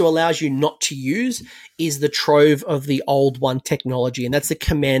it also allows you not to use is the Trove of the Old One technology, and that's the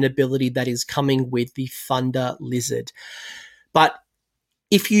command ability that is coming with the Thunder Lizard. But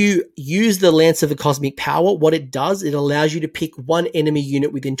if you use the Lance of the Cosmic Power, what it does, it allows you to pick one enemy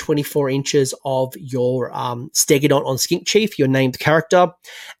unit within 24 inches of your Stegodon on Skink Chief, your named character,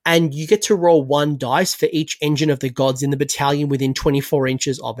 and you get to roll 1 dice for each engine of the gods in the battalion within 24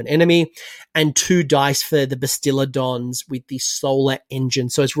 inches of an enemy, and 2 dice for the Bastiladons with the Solar Engine.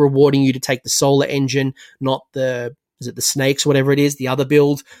 So it's rewarding you to take the Solar Engine, not the snakes or whatever it is, the other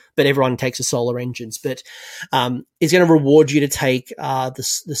build, but everyone takes the solar engines. But it's going to reward you to take the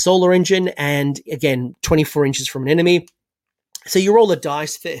solar engine, and again, 24 inches from an enemy. So you roll a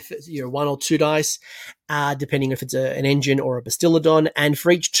dice for 1 or 2 dice, depending if it's an engine or a Bastiladon, and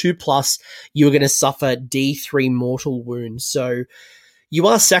for each 2+, you're going to suffer D3 mortal wounds. So you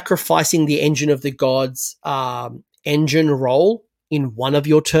are sacrificing the engine of the gods engine roll in one of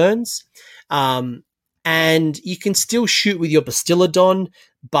your turns. And you can still shoot with your Bastiladon,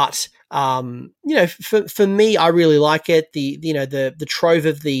 but for me, I really like it. The Trove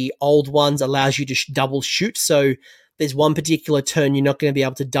of the Old Ones allows you to double shoot. So there's one particular turn you're not going to be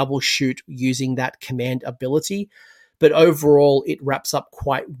able to double shoot using that command ability. But overall, it wraps up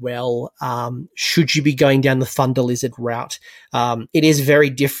quite well should you be going down the Thunder Lizard route. It is very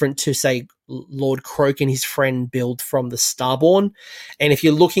different to, say, Lord Croak and his friend build from the Starborn. And if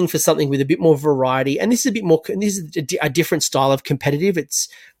you're looking for something with a bit more variety, and this is a different style of competitive, it's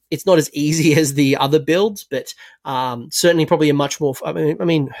not as easy as the other builds, but certainly probably a much more. I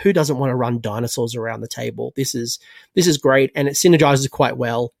mean, who doesn't want to run dinosaurs around the table? This is great, and it synergizes quite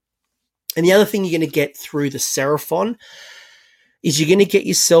well. And the other thing you're going to get through the Seraphon is you're going to get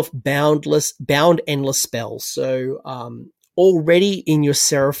yourself bound endless spells. So already in your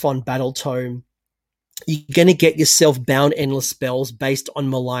Seraphon battle tome, you're going to get yourself bound endless spells based on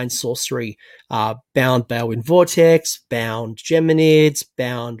malign sorcery. Bound Balewind Vortex, bound Geminids,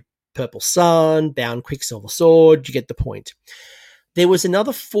 bound Purple Sun, bound Quicksilver Sword. You get the point. There was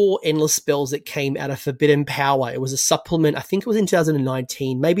another 4 endless spells that came out of Forbidden Power. It was a supplement. I think it was in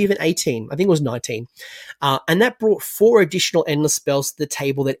 2019, maybe even 18. I think it was 19. And that brought 4 additional endless spells to the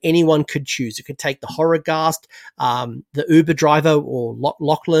table that anyone could choose. You could take the Horrorghast, the Uber Driver or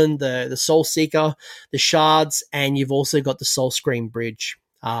Lachlan, the Soul Seeker, the Shards, and you've also got the Soul Scream Bridge,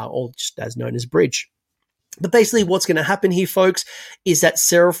 or just as known as Bridge. But basically what's going to happen here, folks, is that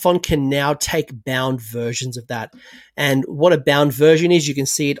Seraphon can now take bound versions of that. And what a bound version is, you can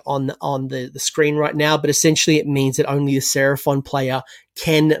see it on the screen right now, but essentially it means that only the Seraphon player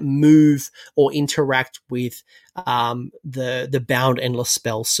can move or interact with the bound endless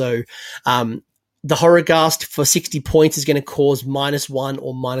spell. So the Horrorghast for 60 points is going to cause -1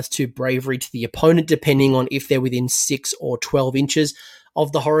 or -2 bravery to the opponent, depending on if they're within 6 or 12 inches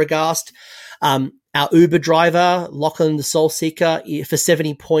of the Horrorghast. Our Uber Driver, Lachlan the Soul Seeker, for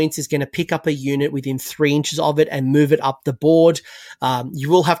 70 points is going to pick up a unit within 3 inches of it and move it up the board. You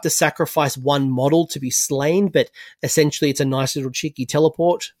will have to sacrifice 1 model to be slain, but essentially it's a nice little cheeky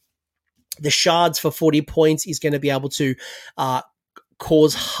teleport. The Shards for 40 points is going to be able to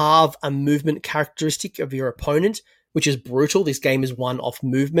halve a movement characteristic of your opponent, which is brutal. This game is one off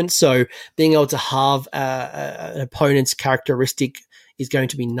movement, so being able to halve an opponent's characteristic is going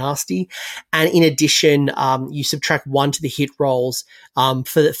to be nasty. And in addition, you subtract 1 to the hit rolls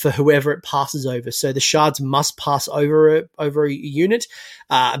for whoever it passes over. So the Shards must pass over a unit,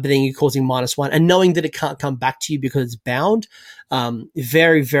 but then you're causing -1. And knowing that it can't come back to you because it's bound,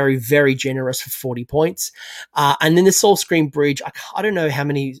 very, very, very generous for 40 points. And then the Soul Scream Bridge, I don't know how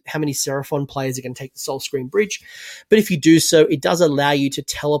many Seraphon players are going to take the Soul Scream Bridge, but if you do so, it does allow you to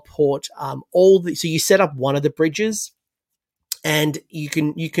teleport so you set up one of the bridges, and you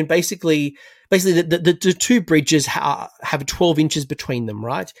can basically the 2 bridges have 12 inches between them,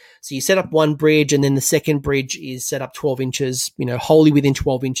 right? So you set up one bridge, and then the second bridge is set up 12 inches, wholly within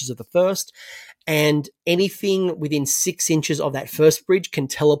 12 inches of the first. And anything within 6 inches of that first bridge can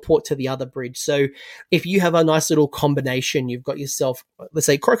teleport to the other bridge. So if you have a nice little combination, you've got yourself, let's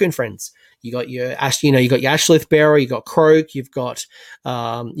say, Croak and Friends. You got your you got your Ashlith Bearer, you got Croak, you've got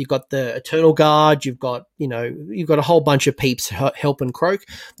the Eternal Guard, you've got a whole bunch of peeps helping Croak.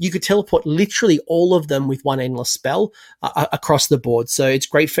 You could teleport literally all of them with 1 endless spell across the board. So it's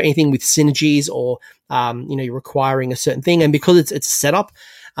great for anything with synergies or you're requiring a certain thing. And because it's a setup,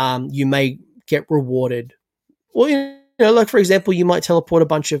 you may get rewarded. Well, like for example, you might teleport a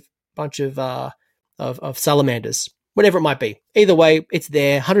bunch of salamanders, whatever it might be. Either way, it's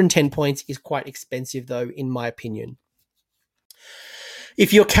there. 110 points is quite expensive, though, in my opinion.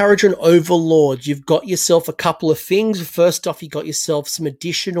 If you're Kharadron Overlord, you've got yourself a couple of things. First off, you got yourself some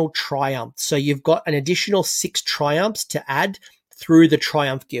additional triumphs. So you've got an additional 6 triumphs to add through the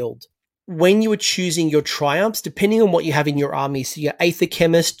Triumph Guild. When you are choosing your triumphs, depending on what you have in your army, so your Aether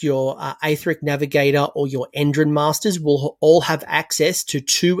Chemist, your Aetheric Navigator, or your Endrin Masters will all have access to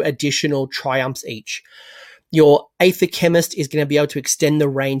 2 additional triumphs each. Your Aether Chemist is going to be able to extend the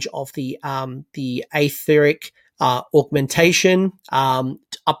range of the Aetheric augmentation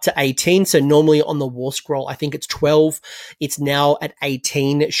up to 18. So normally on the War Scroll, I think it's 12. It's now at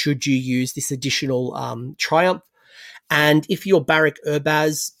 18 should you use this additional triumph. And if you're Barak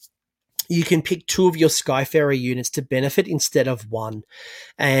Urbaz, you can pick 2 of your Skyfarer units to benefit instead of 1.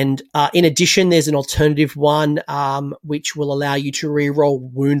 And in addition, there's an alternative one which will allow you to re-roll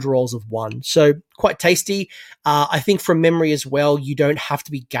wound rolls of 1. So quite tasty. I think from memory as well, you don't have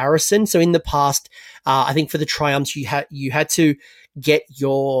to be garrisoned. So in the past, I think for the triumphs, you had to get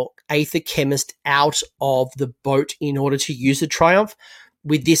your Aether Chemist out of the boat in order to use the triumph.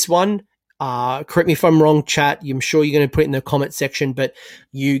 With this one, correct me if I'm wrong, chat. I'm sure you're going to put it in the comment section, but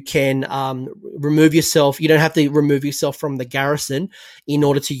you can remove yourself. You don't have to remove yourself from the garrison in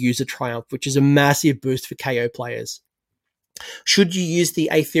order to use a triumph, which is a massive boost for KO players. Should you use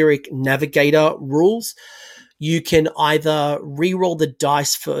the Aetheric Navigator rules, you can either re-roll the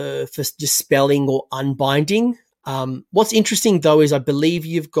dice for dispelling or unbinding. What's interesting though is I believe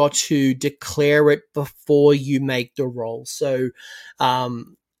you've got to declare it before you make the roll. So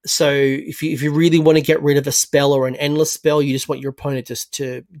if you really want to get rid of a spell or an endless spell, you just want your opponent just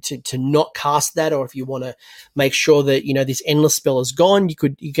to not cast that, or if you want to make sure that this endless spell is gone,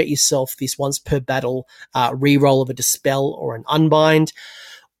 you get yourself this once per battle reroll of a dispel or an unbind,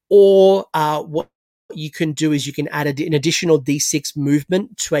 or what you can do is you can add an additional D6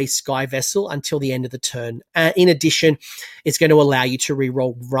 movement to a sky vessel until the end of the turn. In addition, it's going to allow you to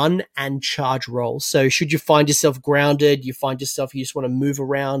reroll run and charge rolls. So should you find yourself grounded, you just want to move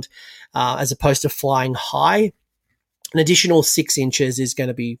around as opposed to flying high, an additional 6 inches is going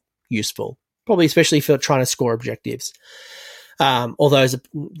to be useful, probably especially if you're trying to score objectives.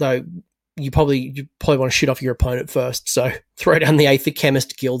 Though you probably want to shoot off your opponent first. So throw down the Aether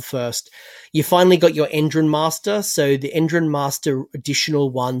Chemist Guild first. You finally got your Endrin Master. So the Endrin Master additional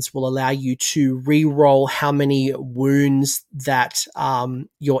ones will allow you to re-roll how many wounds that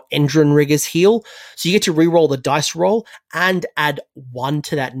your Endrin Riggers heal. So you get to re-roll the dice roll and add 1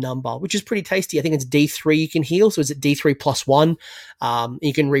 to that number, which is pretty tasty. I think it's D3 you can heal. So it's at D3 plus 1.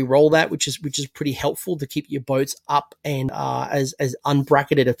 You can re-roll that, which is pretty helpful to keep your boats up and as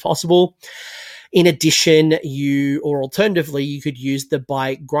unbracketed as possible. In addition, alternatively, you could use the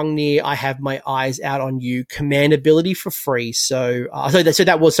by Grungnir, I have my eyes out on you command ability for free. So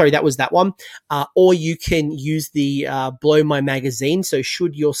that was that one. Or you can use the blow my magazine. So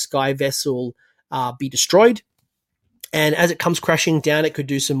should your sky vessel be destroyed, and as it comes crashing down, it could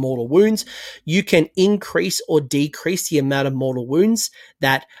do some mortal wounds. You can increase or decrease the amount of mortal wounds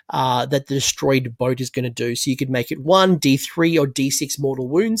that the destroyed boat is going to do. So you could make it 1, D3, or D6 mortal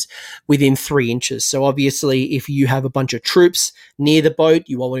wounds within 3 inches. So obviously, if you have a bunch of troops near the boat,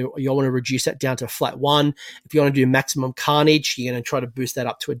 you want to reduce that down to flat 1. If you want to do maximum carnage, you're going to try to boost that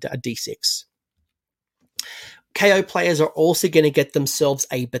up to a D6. KO players are also going to get themselves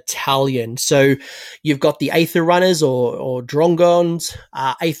a battalion. So you've got the Aether Runners or Drongons,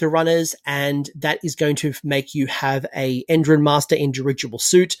 Aether Runners, and that is going to make you have a Endrin Master in dirigible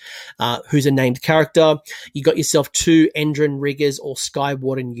suit, who's a named character. You got yourself 2 Endrin Riggers or Sky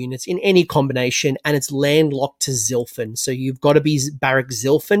Warden units in any combination, and it's landlocked to Zilfin. So you've got to be Barak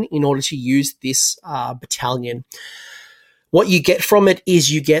Zilfin in order to use this battalion. What you get from it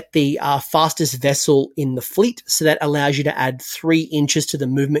is you get the fastest vessel in the fleet, so that allows you to add 3 inches to the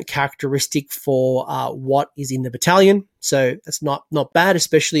movement characteristic for what is in the battalion. So that's not bad,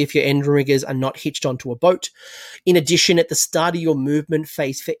 especially if your Endrin Riggers are not hitched onto a boat. In addition, at the start of your movement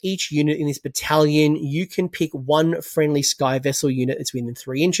phase, for each unit in this battalion, you can pick 1 friendly sky vessel unit that's within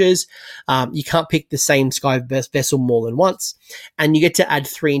 3 inches. You can't pick the same sky vessel more than once. And you get to add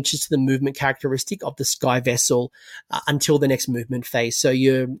 3 inches to the movement characteristic of the sky vessel until the next movement phase. So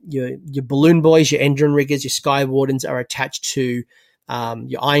your balloon boys, your Endrin Riggers, your Sky Wardens are attached to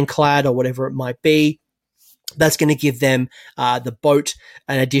your Ironclad or whatever it might be. That's going to give them the boat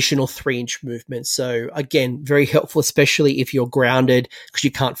an additional 3-inch movement. So again, very helpful, especially if you're grounded because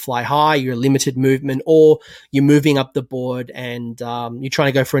you can't fly high, you're limited movement, or you're moving up the board and you're trying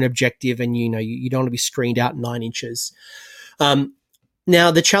to go for an objective and you don't want to be screened out 9 inches.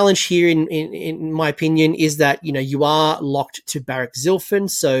 Now, the challenge here, in my opinion, is that, you are locked to Barak Zilfin.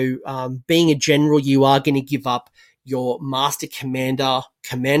 So being a general, you are going to give up your Master Commander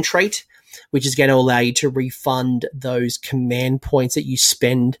command trait, which is going to allow you to refund those command points that you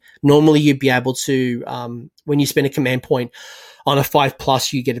spend. Normally, you'd be able to, when you spend a command point on a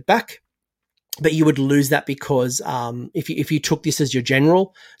 5+, you get it back. But you would lose that because if you took this as your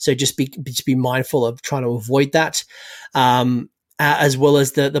general, so just be mindful of trying to avoid that, as well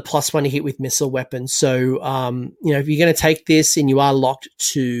as the +1 to hit with missile weapons. So if you're going to take this and you are locked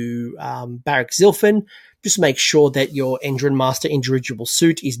to Barrack Zilfin, just make sure that your Endrin Master Indirigible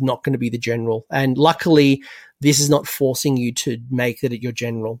Suit is not going to be the general. And luckily, this is not forcing you to make it your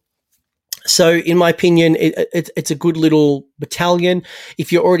general. So, in my opinion, it's a good little battalion.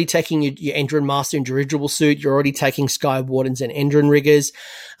 If you're already taking your Endrin Master and Dirigible Suit, you're already taking Sky Wardens and Endrin Riggers,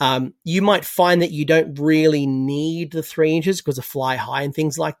 you might find that you don't really need the 3 inches because of fly high and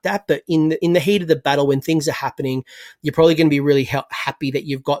things like that. But in the heat of the battle, when things are happening, you're probably going to be really happy that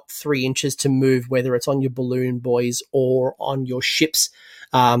you've got 3 inches to move, whether it's on your balloon boys or on your ships,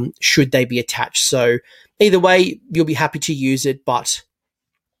 should they be attached. So, either way, you'll be happy to use it, but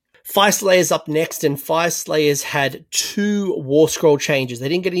Fire Slayers up next, and Fire Slayers had 2 War Scroll changes. They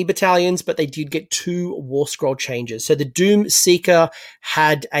didn't get any battalions, but they did get 2 War Scroll changes. So the Doom Seeker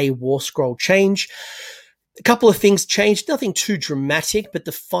had a War Scroll change. A couple of things changed, nothing too dramatic, but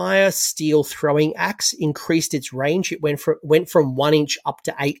the Fire Steel Throwing Axe increased its range. It went from 1 inch up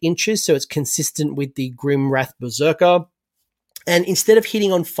to 8 inches, so it's consistent with the Grimwrath Berserker. And instead of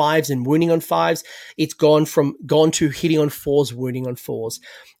hitting on 5s and wounding on 5s, it's gone to hitting on 4s, wounding on 4s.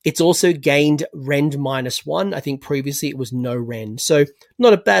 It's also gained rend -1. I think previously it was no rend. So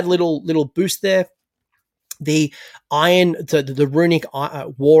not a bad little boost there. The iron, the runic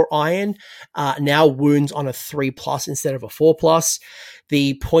war iron, now wounds on a 3+ instead of a 4+.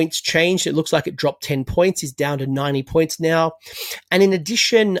 The points changed. It looks like it dropped 10 points. It's down to 90 points now. And in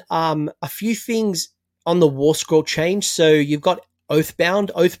addition, a few things on the War Scroll change. So you've got Oathbound.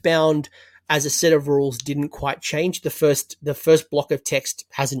 Oathbound as a set of rules didn't quite change. The first block of text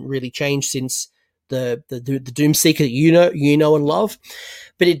hasn't really changed since the Doomseeker that you know and love,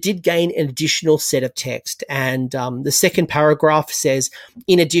 but it did gain an additional set of text. And the second paragraph says,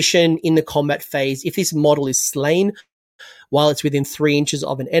 in addition, in the combat phase, if this model is slain while it's within 3 inches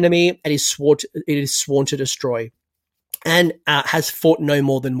of an enemy, it is sworn to destroy, and has fought no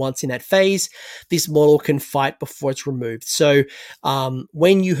more than once in that phase, this model can fight before it's removed. So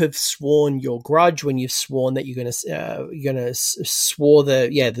when you have sworn your grudge, when you've sworn that you're going to swore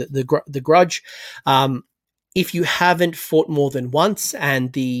the grudge, if you haven't fought more than once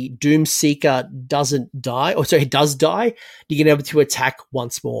and the Doomseeker doesn't die, it does die, you're going to be able to attack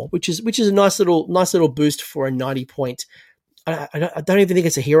once more, which is a nice little boost for a 90 point. I don't even think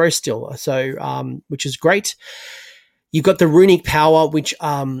it's a hero still, so which is great. You've got the runic power, which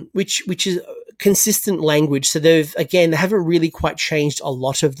is consistent language. So they haven't really quite changed a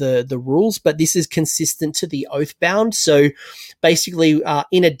lot of the rules, but this is consistent to the Oathbound. So basically,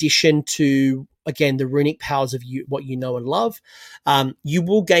 in addition to, again, the runic powers of what you know and love, you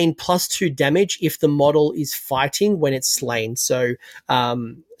will gain +2 damage if the model is fighting when it's slain. So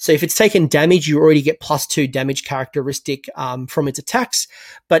if it's taken damage, you already get +2 damage characteristic from its attacks.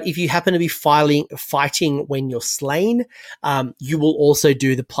 But if you happen to be fighting when you're slain, you will also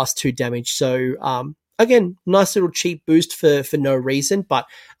do the +2 damage. So again, nice little cheap boost for no reason, but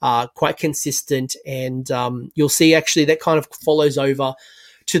quite consistent. And you'll see actually that kind of follows over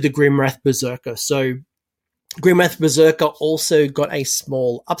to the Grimwrath Berserker. So Grimwrath Berserker also got a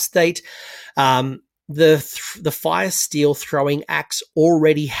small update. The Fire Steel Throwing Axe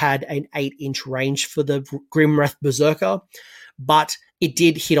already had an 8-inch range for the Grimwrath Berserker, but it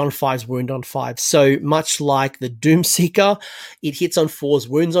did hit on 5s, wound on 5s. So much like the Doomseeker, it hits on 4s,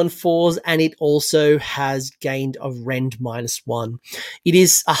 wounds on 4s, and it also has gained a rend -1. It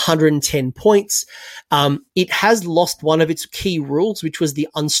is 110 points. It has lost one of its key rules, which was the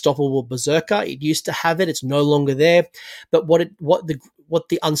Unstoppable Berserker. It used to have it. It's no longer there. But what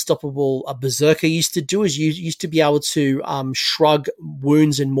the Unstoppable Berserker used to do is you used to be able to shrug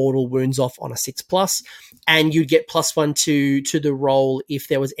wounds and mortal wounds off on a 6+, and you'd get +1 to the roll if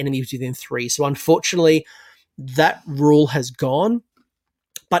there was enemies within 3. So unfortunately, that rule has gone.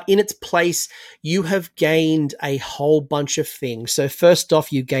 But in its place, you have gained a whole bunch of things. So first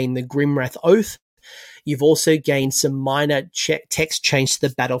off, you gain the Grimwrath Oath. You've also gained some minor text change to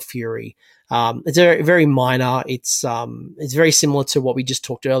the Battle Fury. It's very, very minor. It's very similar to what we just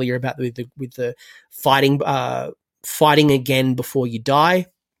talked earlier about with the fighting again before you die.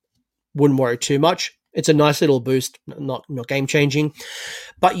 Wouldn't worry too much. It's a nice little boost, not game changing.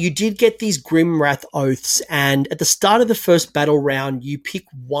 But you did get these Grimwrath Oaths, and at the start of the first battle round, you pick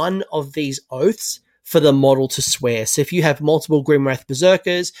one of these oaths for the model to swear. So if you have multiple Grimwrath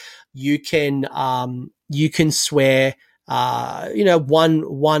Berserkers, you can swear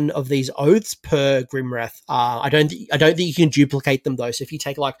one of these oaths per Grimwrath. I don't think you can duplicate them though. So if you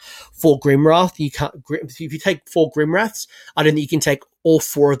take like 4 Grimwrath, you can't. If you take 4 Grimwraths, I don't think you can take all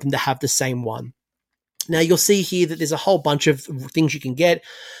 4 of them to have the same one. Now you'll see here that there's a whole bunch of things you can get.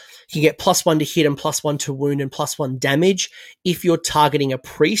 You can get +1 to hit and +1 to wound and +1 damage if you're targeting a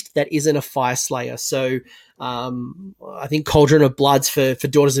priest that isn't a fire slayer. So I think Cauldron of Bloods for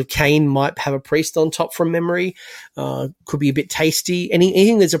Daughters of Cain might have a priest on top from memory. Could be a bit tasty.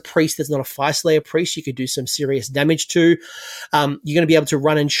 Anything there's a priest that's not a fire slayer priest, you could do some serious damage to. You're going to be able to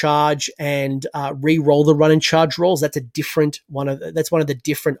run and charge and re-roll the run and charge rolls. That's one of the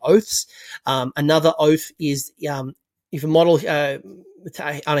different oaths. Another oath is if a model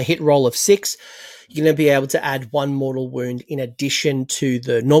on a hit roll of 6, you're going to be able to add 1 mortal wound in addition to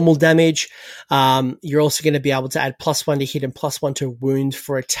the normal damage. You're also going to be able to add +1 to hit and +1 to wound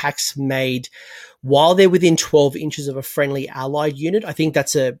for attacks made while they're within 12 inches of a friendly allied unit. I think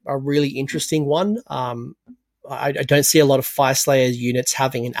that's a really interesting one. I don't see a lot of Fire Slayer units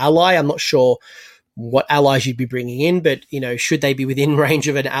having an ally. I'm not sure what allies you'd be bringing in, but should they be within range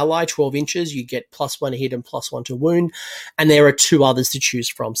of an ally, 12 inches, you get +1 to hit and +1 to wound, and there are 2 others to choose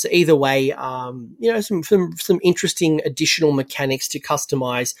from. So either way, some interesting additional mechanics to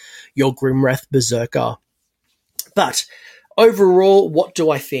customize your Grimwrath Berserker. But overall, what do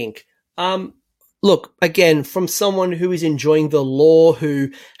I think? Look, again, from someone who is enjoying the lore, who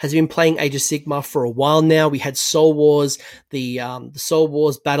has been playing Age of Sigmar for a while now. We had Soul Wars, the Soul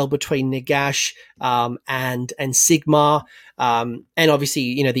Wars battle between Nagash and Sigmar, and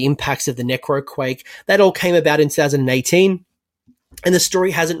obviously, the impacts of the Necroquake. That all came about in 2018, and the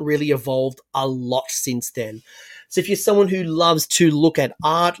story hasn't really evolved a lot since then. So if you're someone who loves to look at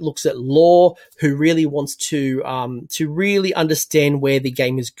art, looks at lore, who really wants to really understand where the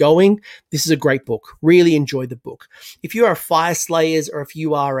game is going, this is a great book. Really enjoy the book. If you are a Fire Slayers or if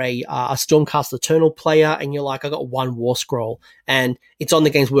you are a Stormcast Eternal player and you're like, I got 1 War Scroll and it's on the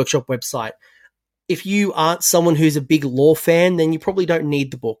Games Workshop website. If you aren't someone who's a big lore fan, then you probably don't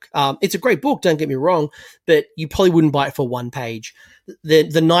need the book. It's a great book, don't get me wrong, but you probably wouldn't buy it for 1 page. The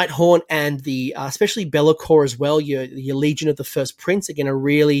Nighthaunt and the especially Be'lakor as well, your Legion of the First Prince are going to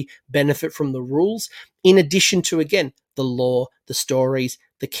really benefit from the rules, in addition to, again, the lore, the stories,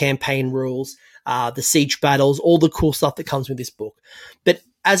 the campaign rules, the siege battles, all the cool stuff that comes with this book. But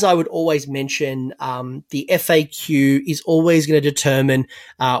as I would always mention, the FAQ is always going to determine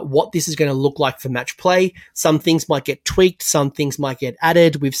what this is going to look like for match play. Some things might get tweaked, some things might get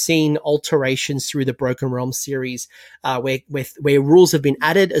added. We've seen alterations through the Broken Realms series where rules have been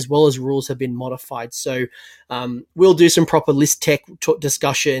added as well as rules have been modified. So we'll do some proper list tech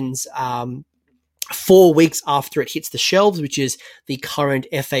discussions 4 weeks after it hits the shelves, which is the current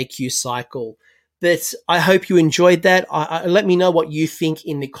FAQ cycle. But I hope you enjoyed that. Let me know what you think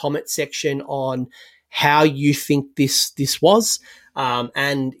in the comment section on how you think this was,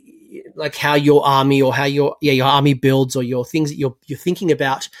 and like how your army or how your army builds or your things that you're thinking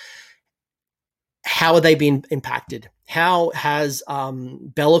about. How are they being impacted? How has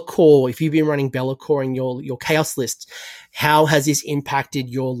Be'lakor, if you've been running Be'lakor in your chaos lists, how has this impacted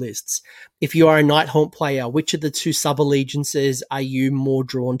your lists? If you are a Nighthaunt player, which of the 2 sub-allegiances are you more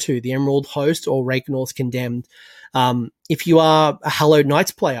drawn to, the Emerald Host or Rakenor's Condemned? If you are a Hallowed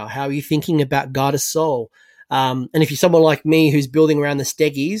Knights player, how are you thinking about Guard of Soul? And if you're someone like me who's building around the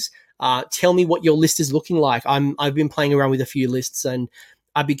Steggies, tell me what your list is looking like. I've been playing around with a few lists, and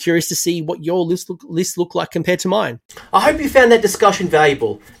I'd be curious to see what your list look like compared to mine. I hope you found that discussion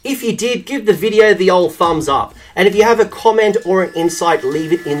valuable. If you did, give the video the old thumbs up. And if you have a comment or an insight,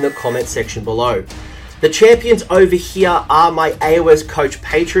 leave it in the comment section below. The champions over here are my AOS Coach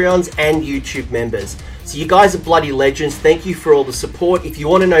Patreons and YouTube members. So you guys are bloody legends. Thank you for all the support. If you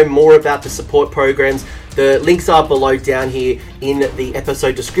want to know more about the support programs, the links are below down here in the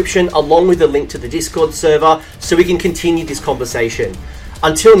episode description, along with a link to the Discord server so we can continue this conversation.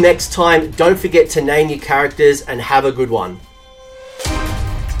 Until next time, don't forget to name your characters and have a good one.